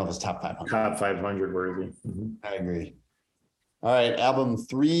 I don't know if it's top 500. Top 500 worthy. Mm-hmm. I agree. All right, album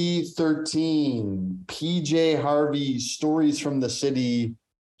 313, PJ Harvey, Stories from the City,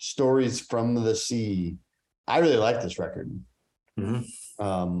 Stories from the Sea. I really like this record. Mm-hmm.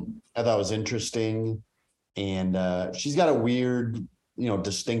 I thought it was interesting. And she's got a weird,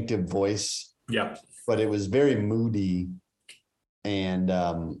 distinctive voice. Yeah. But it was very moody. And,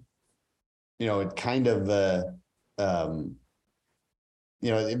 it kind of,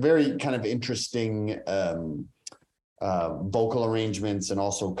 very kind of interesting vocal arrangements and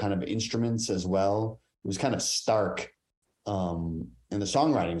also kind of instruments as well. It was kind of stark. And the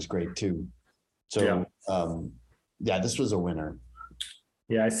songwriting is great too. So, this was a winner.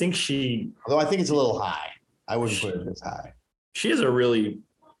 Yeah, I think although I think it's a little high. I wouldn't put it this high. She has a really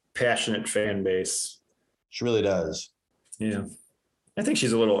passionate fan base. She really does. Yeah. I think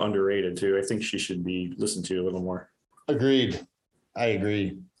she's a little underrated too. I think she should be listened to a little more. Agreed. I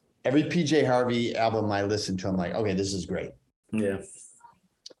agree. Every PJ Harvey album I listen to, I'm like, okay, this is great. Yeah.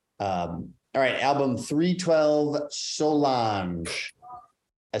 All right. Album 312, Solange,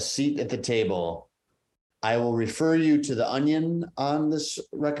 A Seat at the Table. I will refer you to The Onion on this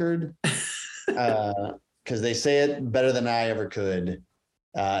record because they say it better than I ever could.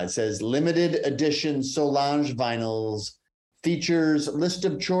 It says limited edition Solange vinyls, features list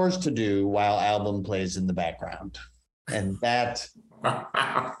of chores to do while album plays in the background. And that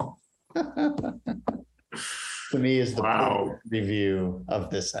to me is the review of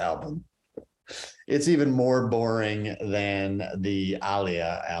this album. It's even more boring than the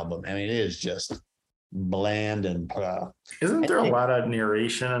Alia album. I mean, it is just bland and Isn't there a lot of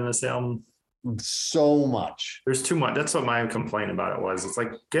narration on this album? So much. There's too much. That's what my complaint about it was. It's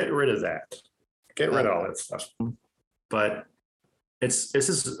like, get rid of that. Get rid of all that stuff. But this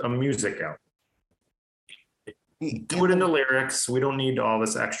is a music album. Do it in the lyrics. We don't need all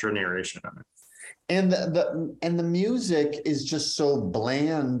this extra narration on it. And the music is just so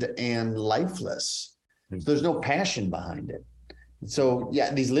bland and lifeless. There's no passion behind it. So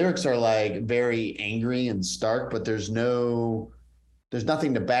yeah, these lyrics are like very angry and stark, but there's nothing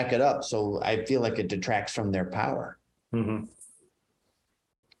to back it up. So I feel like it detracts from their power. Mm-hmm.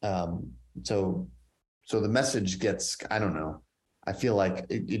 So the message gets, I don't know. I feel like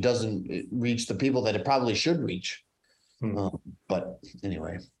it doesn't reach the people that it probably should reach. But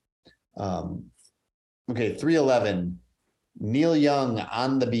anyway, okay, 311, Neil Young,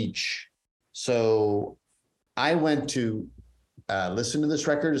 On the Beach. So I went to listen to this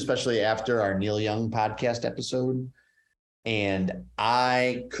record, especially after our Neil Young podcast episode. And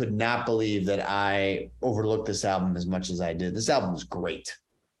I could not believe that I overlooked this album as much as I did. This album is great.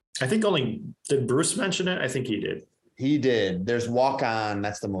 I think did Bruce mention it? I think he did. He did. There's Walk On.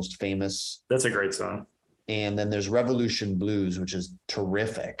 That's the most famous. That's a great song. And then there's Revolution Blues, which is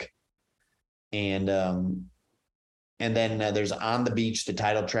terrific. And then there's On the Beach, the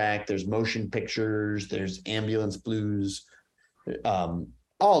title track. There's Motion Pictures. There's Ambulance Blues.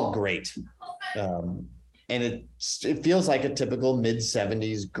 All great. And it feels like a typical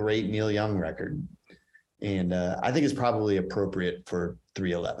mid-70s great Neil Young record. And I think it's probably appropriate for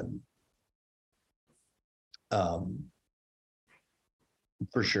 311.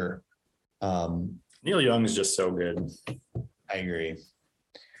 For sure. Neil Young is just so good. I agree.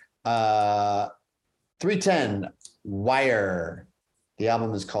 310, Wire. The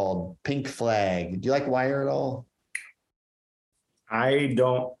album is called Pink Flag. Do you like Wire at all? I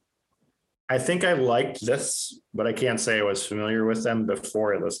don't. I think I liked this, but I can't say I was familiar with them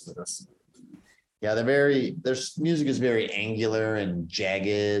before I listened to this. Yeah, their music is very angular and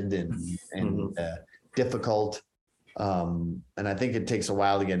jagged and difficult. And I think it takes a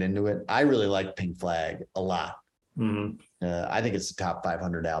while to get into it. I really like Pink Flag a lot. I think it's a top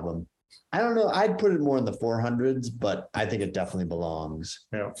 500 album. I don't know. I'd put it more in the 400s, but I think it definitely belongs.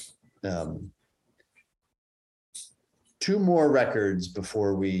 Yeah. Two more records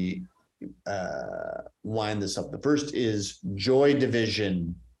before we wind this up. The first is Joy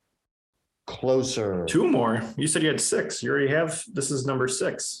Division, Closer. Two more. You said you had 6. You already have. This is number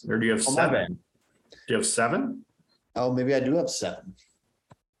 6. Or do you have 7? Do you have 7? Oh, maybe I do have 7.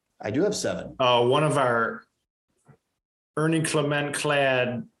 I do have 7. One of our Ernie Clement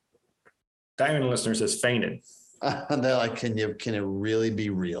clad Diamond listeners has fainted. They're like, can it really be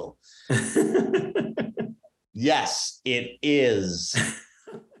real? Yes, it is.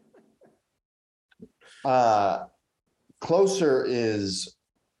 Closer is,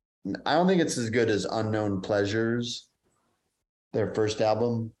 I don't think it's as good as Unknown Pleasures, their first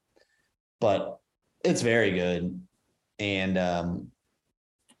album, but it's very good. And I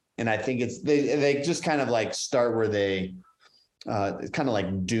think they just kind of like start where they it's kind of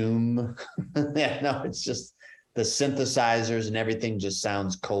like Doom. Yeah, no, it's just the synthesizers and everything just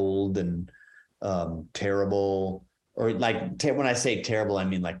sounds cold and terrible, or like when I say terrible, I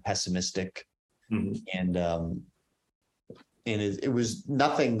mean like pessimistic. And it was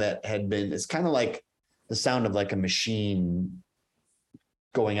nothing that had been. It's kind of like the sound of like a machine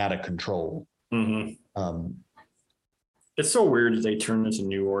going out of control. It's so weird that they turned into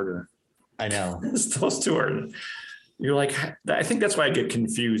New Order. I know. Those two are. You're like, I think that's why I get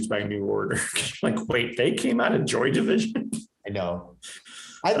confused by New Order. Like, wait, they came out of Joy Division? I know.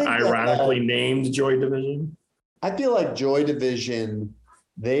 I think ironically named Joy Division. I feel like Joy Division,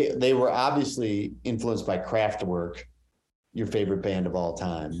 they were obviously influenced by Kraftwerk, your favorite band of all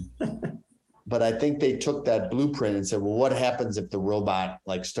time. But I think they took that blueprint and said, well, what happens if the robot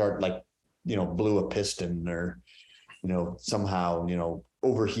blew a piston or, somehow,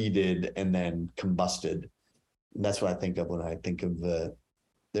 overheated and then combusted. And that's what I think of when I think of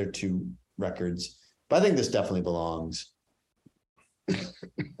their two records. But I think this definitely belongs.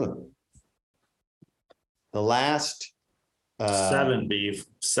 The last 7, Beef.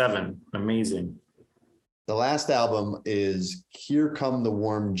 7. Amazing. The last album is Here Come the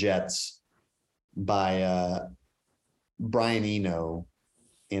Warm Jets by Brian Eno.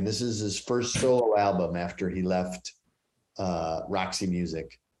 And this is his first solo album after he left Roxy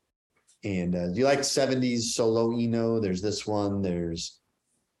Music. And do you like 70s solo Eno? There's this one. There's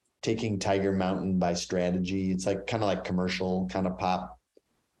Taking Tiger Mountain by Strategy. It's like kind of like commercial kind of pop.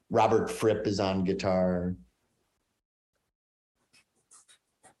 Robert Fripp is on guitar.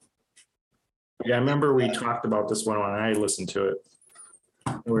 Yeah, I remember we talked about this one when I listened to it.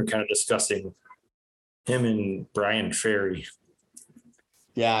 We were kind of discussing him and Brian Ferry.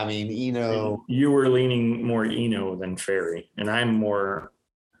 Yeah, I mean, Eno. You were leaning more Eno than Ferry, and I'm more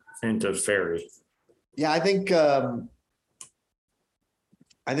into Ferry. Yeah, I think that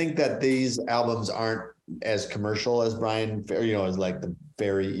these albums aren't as commercial as Brian Ferry, as like the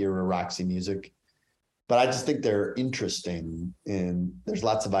Ferry era Roxy Music. But I just think they're interesting, and there's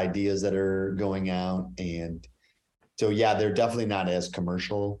lots of ideas that are going out. And so, yeah, they're definitely not as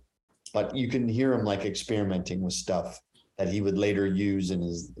commercial, but you can hear him like experimenting with stuff that he would later use in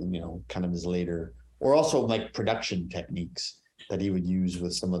his, kind of his later, or also like production techniques that he would use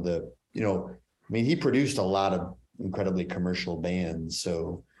with some of the, he produced a lot of, incredibly commercial band.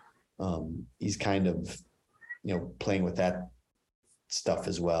 So he's kind of, playing with that stuff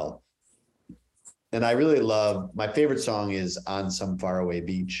as well. And I really love, my favorite song is On Some Faraway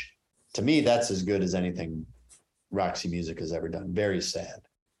Beach. To me, that's as good as anything Roxy Music has ever done. Very sad.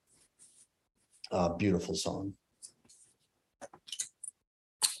 Beautiful song.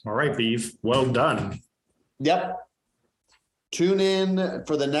 All right, Beef. Well done. Yep. Tune in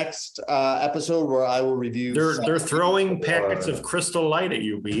for the next episode where I will review. They're throwing packets of Crystal Light at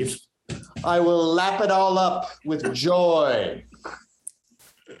you, Beef. I will lap it all up with joy.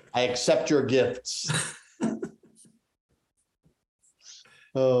 I accept your gifts.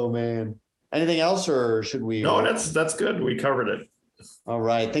 Oh man. Anything else, or should we? No, that's good. We covered it. All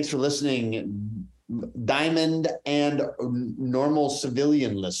right. Thanks for listening, Diamond and normal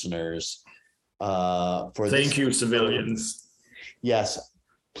civilian listeners. Thank you, civilians. Yes.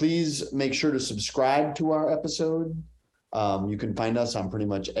 Please make sure to subscribe to our episode. You can find us on pretty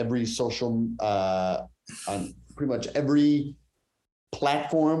much every on pretty much every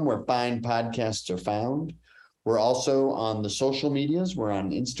platform where fine podcasts are found. We're also on the social medias. We're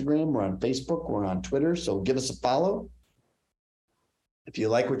on Instagram, we're on Facebook, we're on Twitter. So give us a follow. If you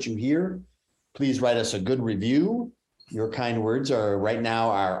like what you hear, please write us a good review. Your kind words are right now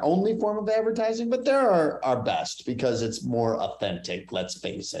our only form of advertising, but they're our best because it's more authentic, let's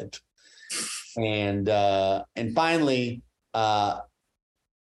face it. And finally,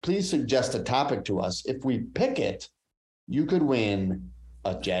 please suggest a topic to us. If we pick it, you could win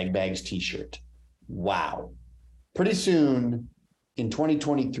a Jagbags t-shirt. Wow. Pretty soon in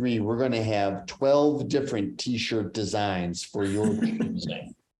 2023, we're going to have 12 different t-shirt designs for your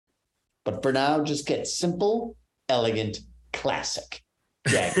choosing. But for now, just get simple, elegant, classic.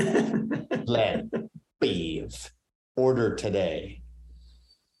 Jagbags, Len, Beef. Order today.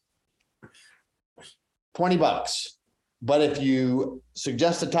 $20. But if you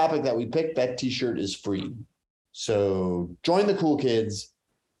suggest a topic that we pick, that t-shirt is free. So join the cool kids,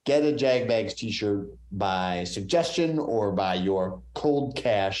 get a Jagbags t-shirt by suggestion or by your cold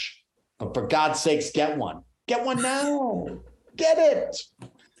cash. But for God's sakes, get one. Get one now. Get it.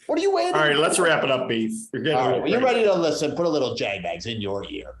 What are you waiting? All right, let's wrap it up, Beef. You're ready to listen. Put a little Jagbags in your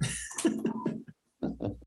ear.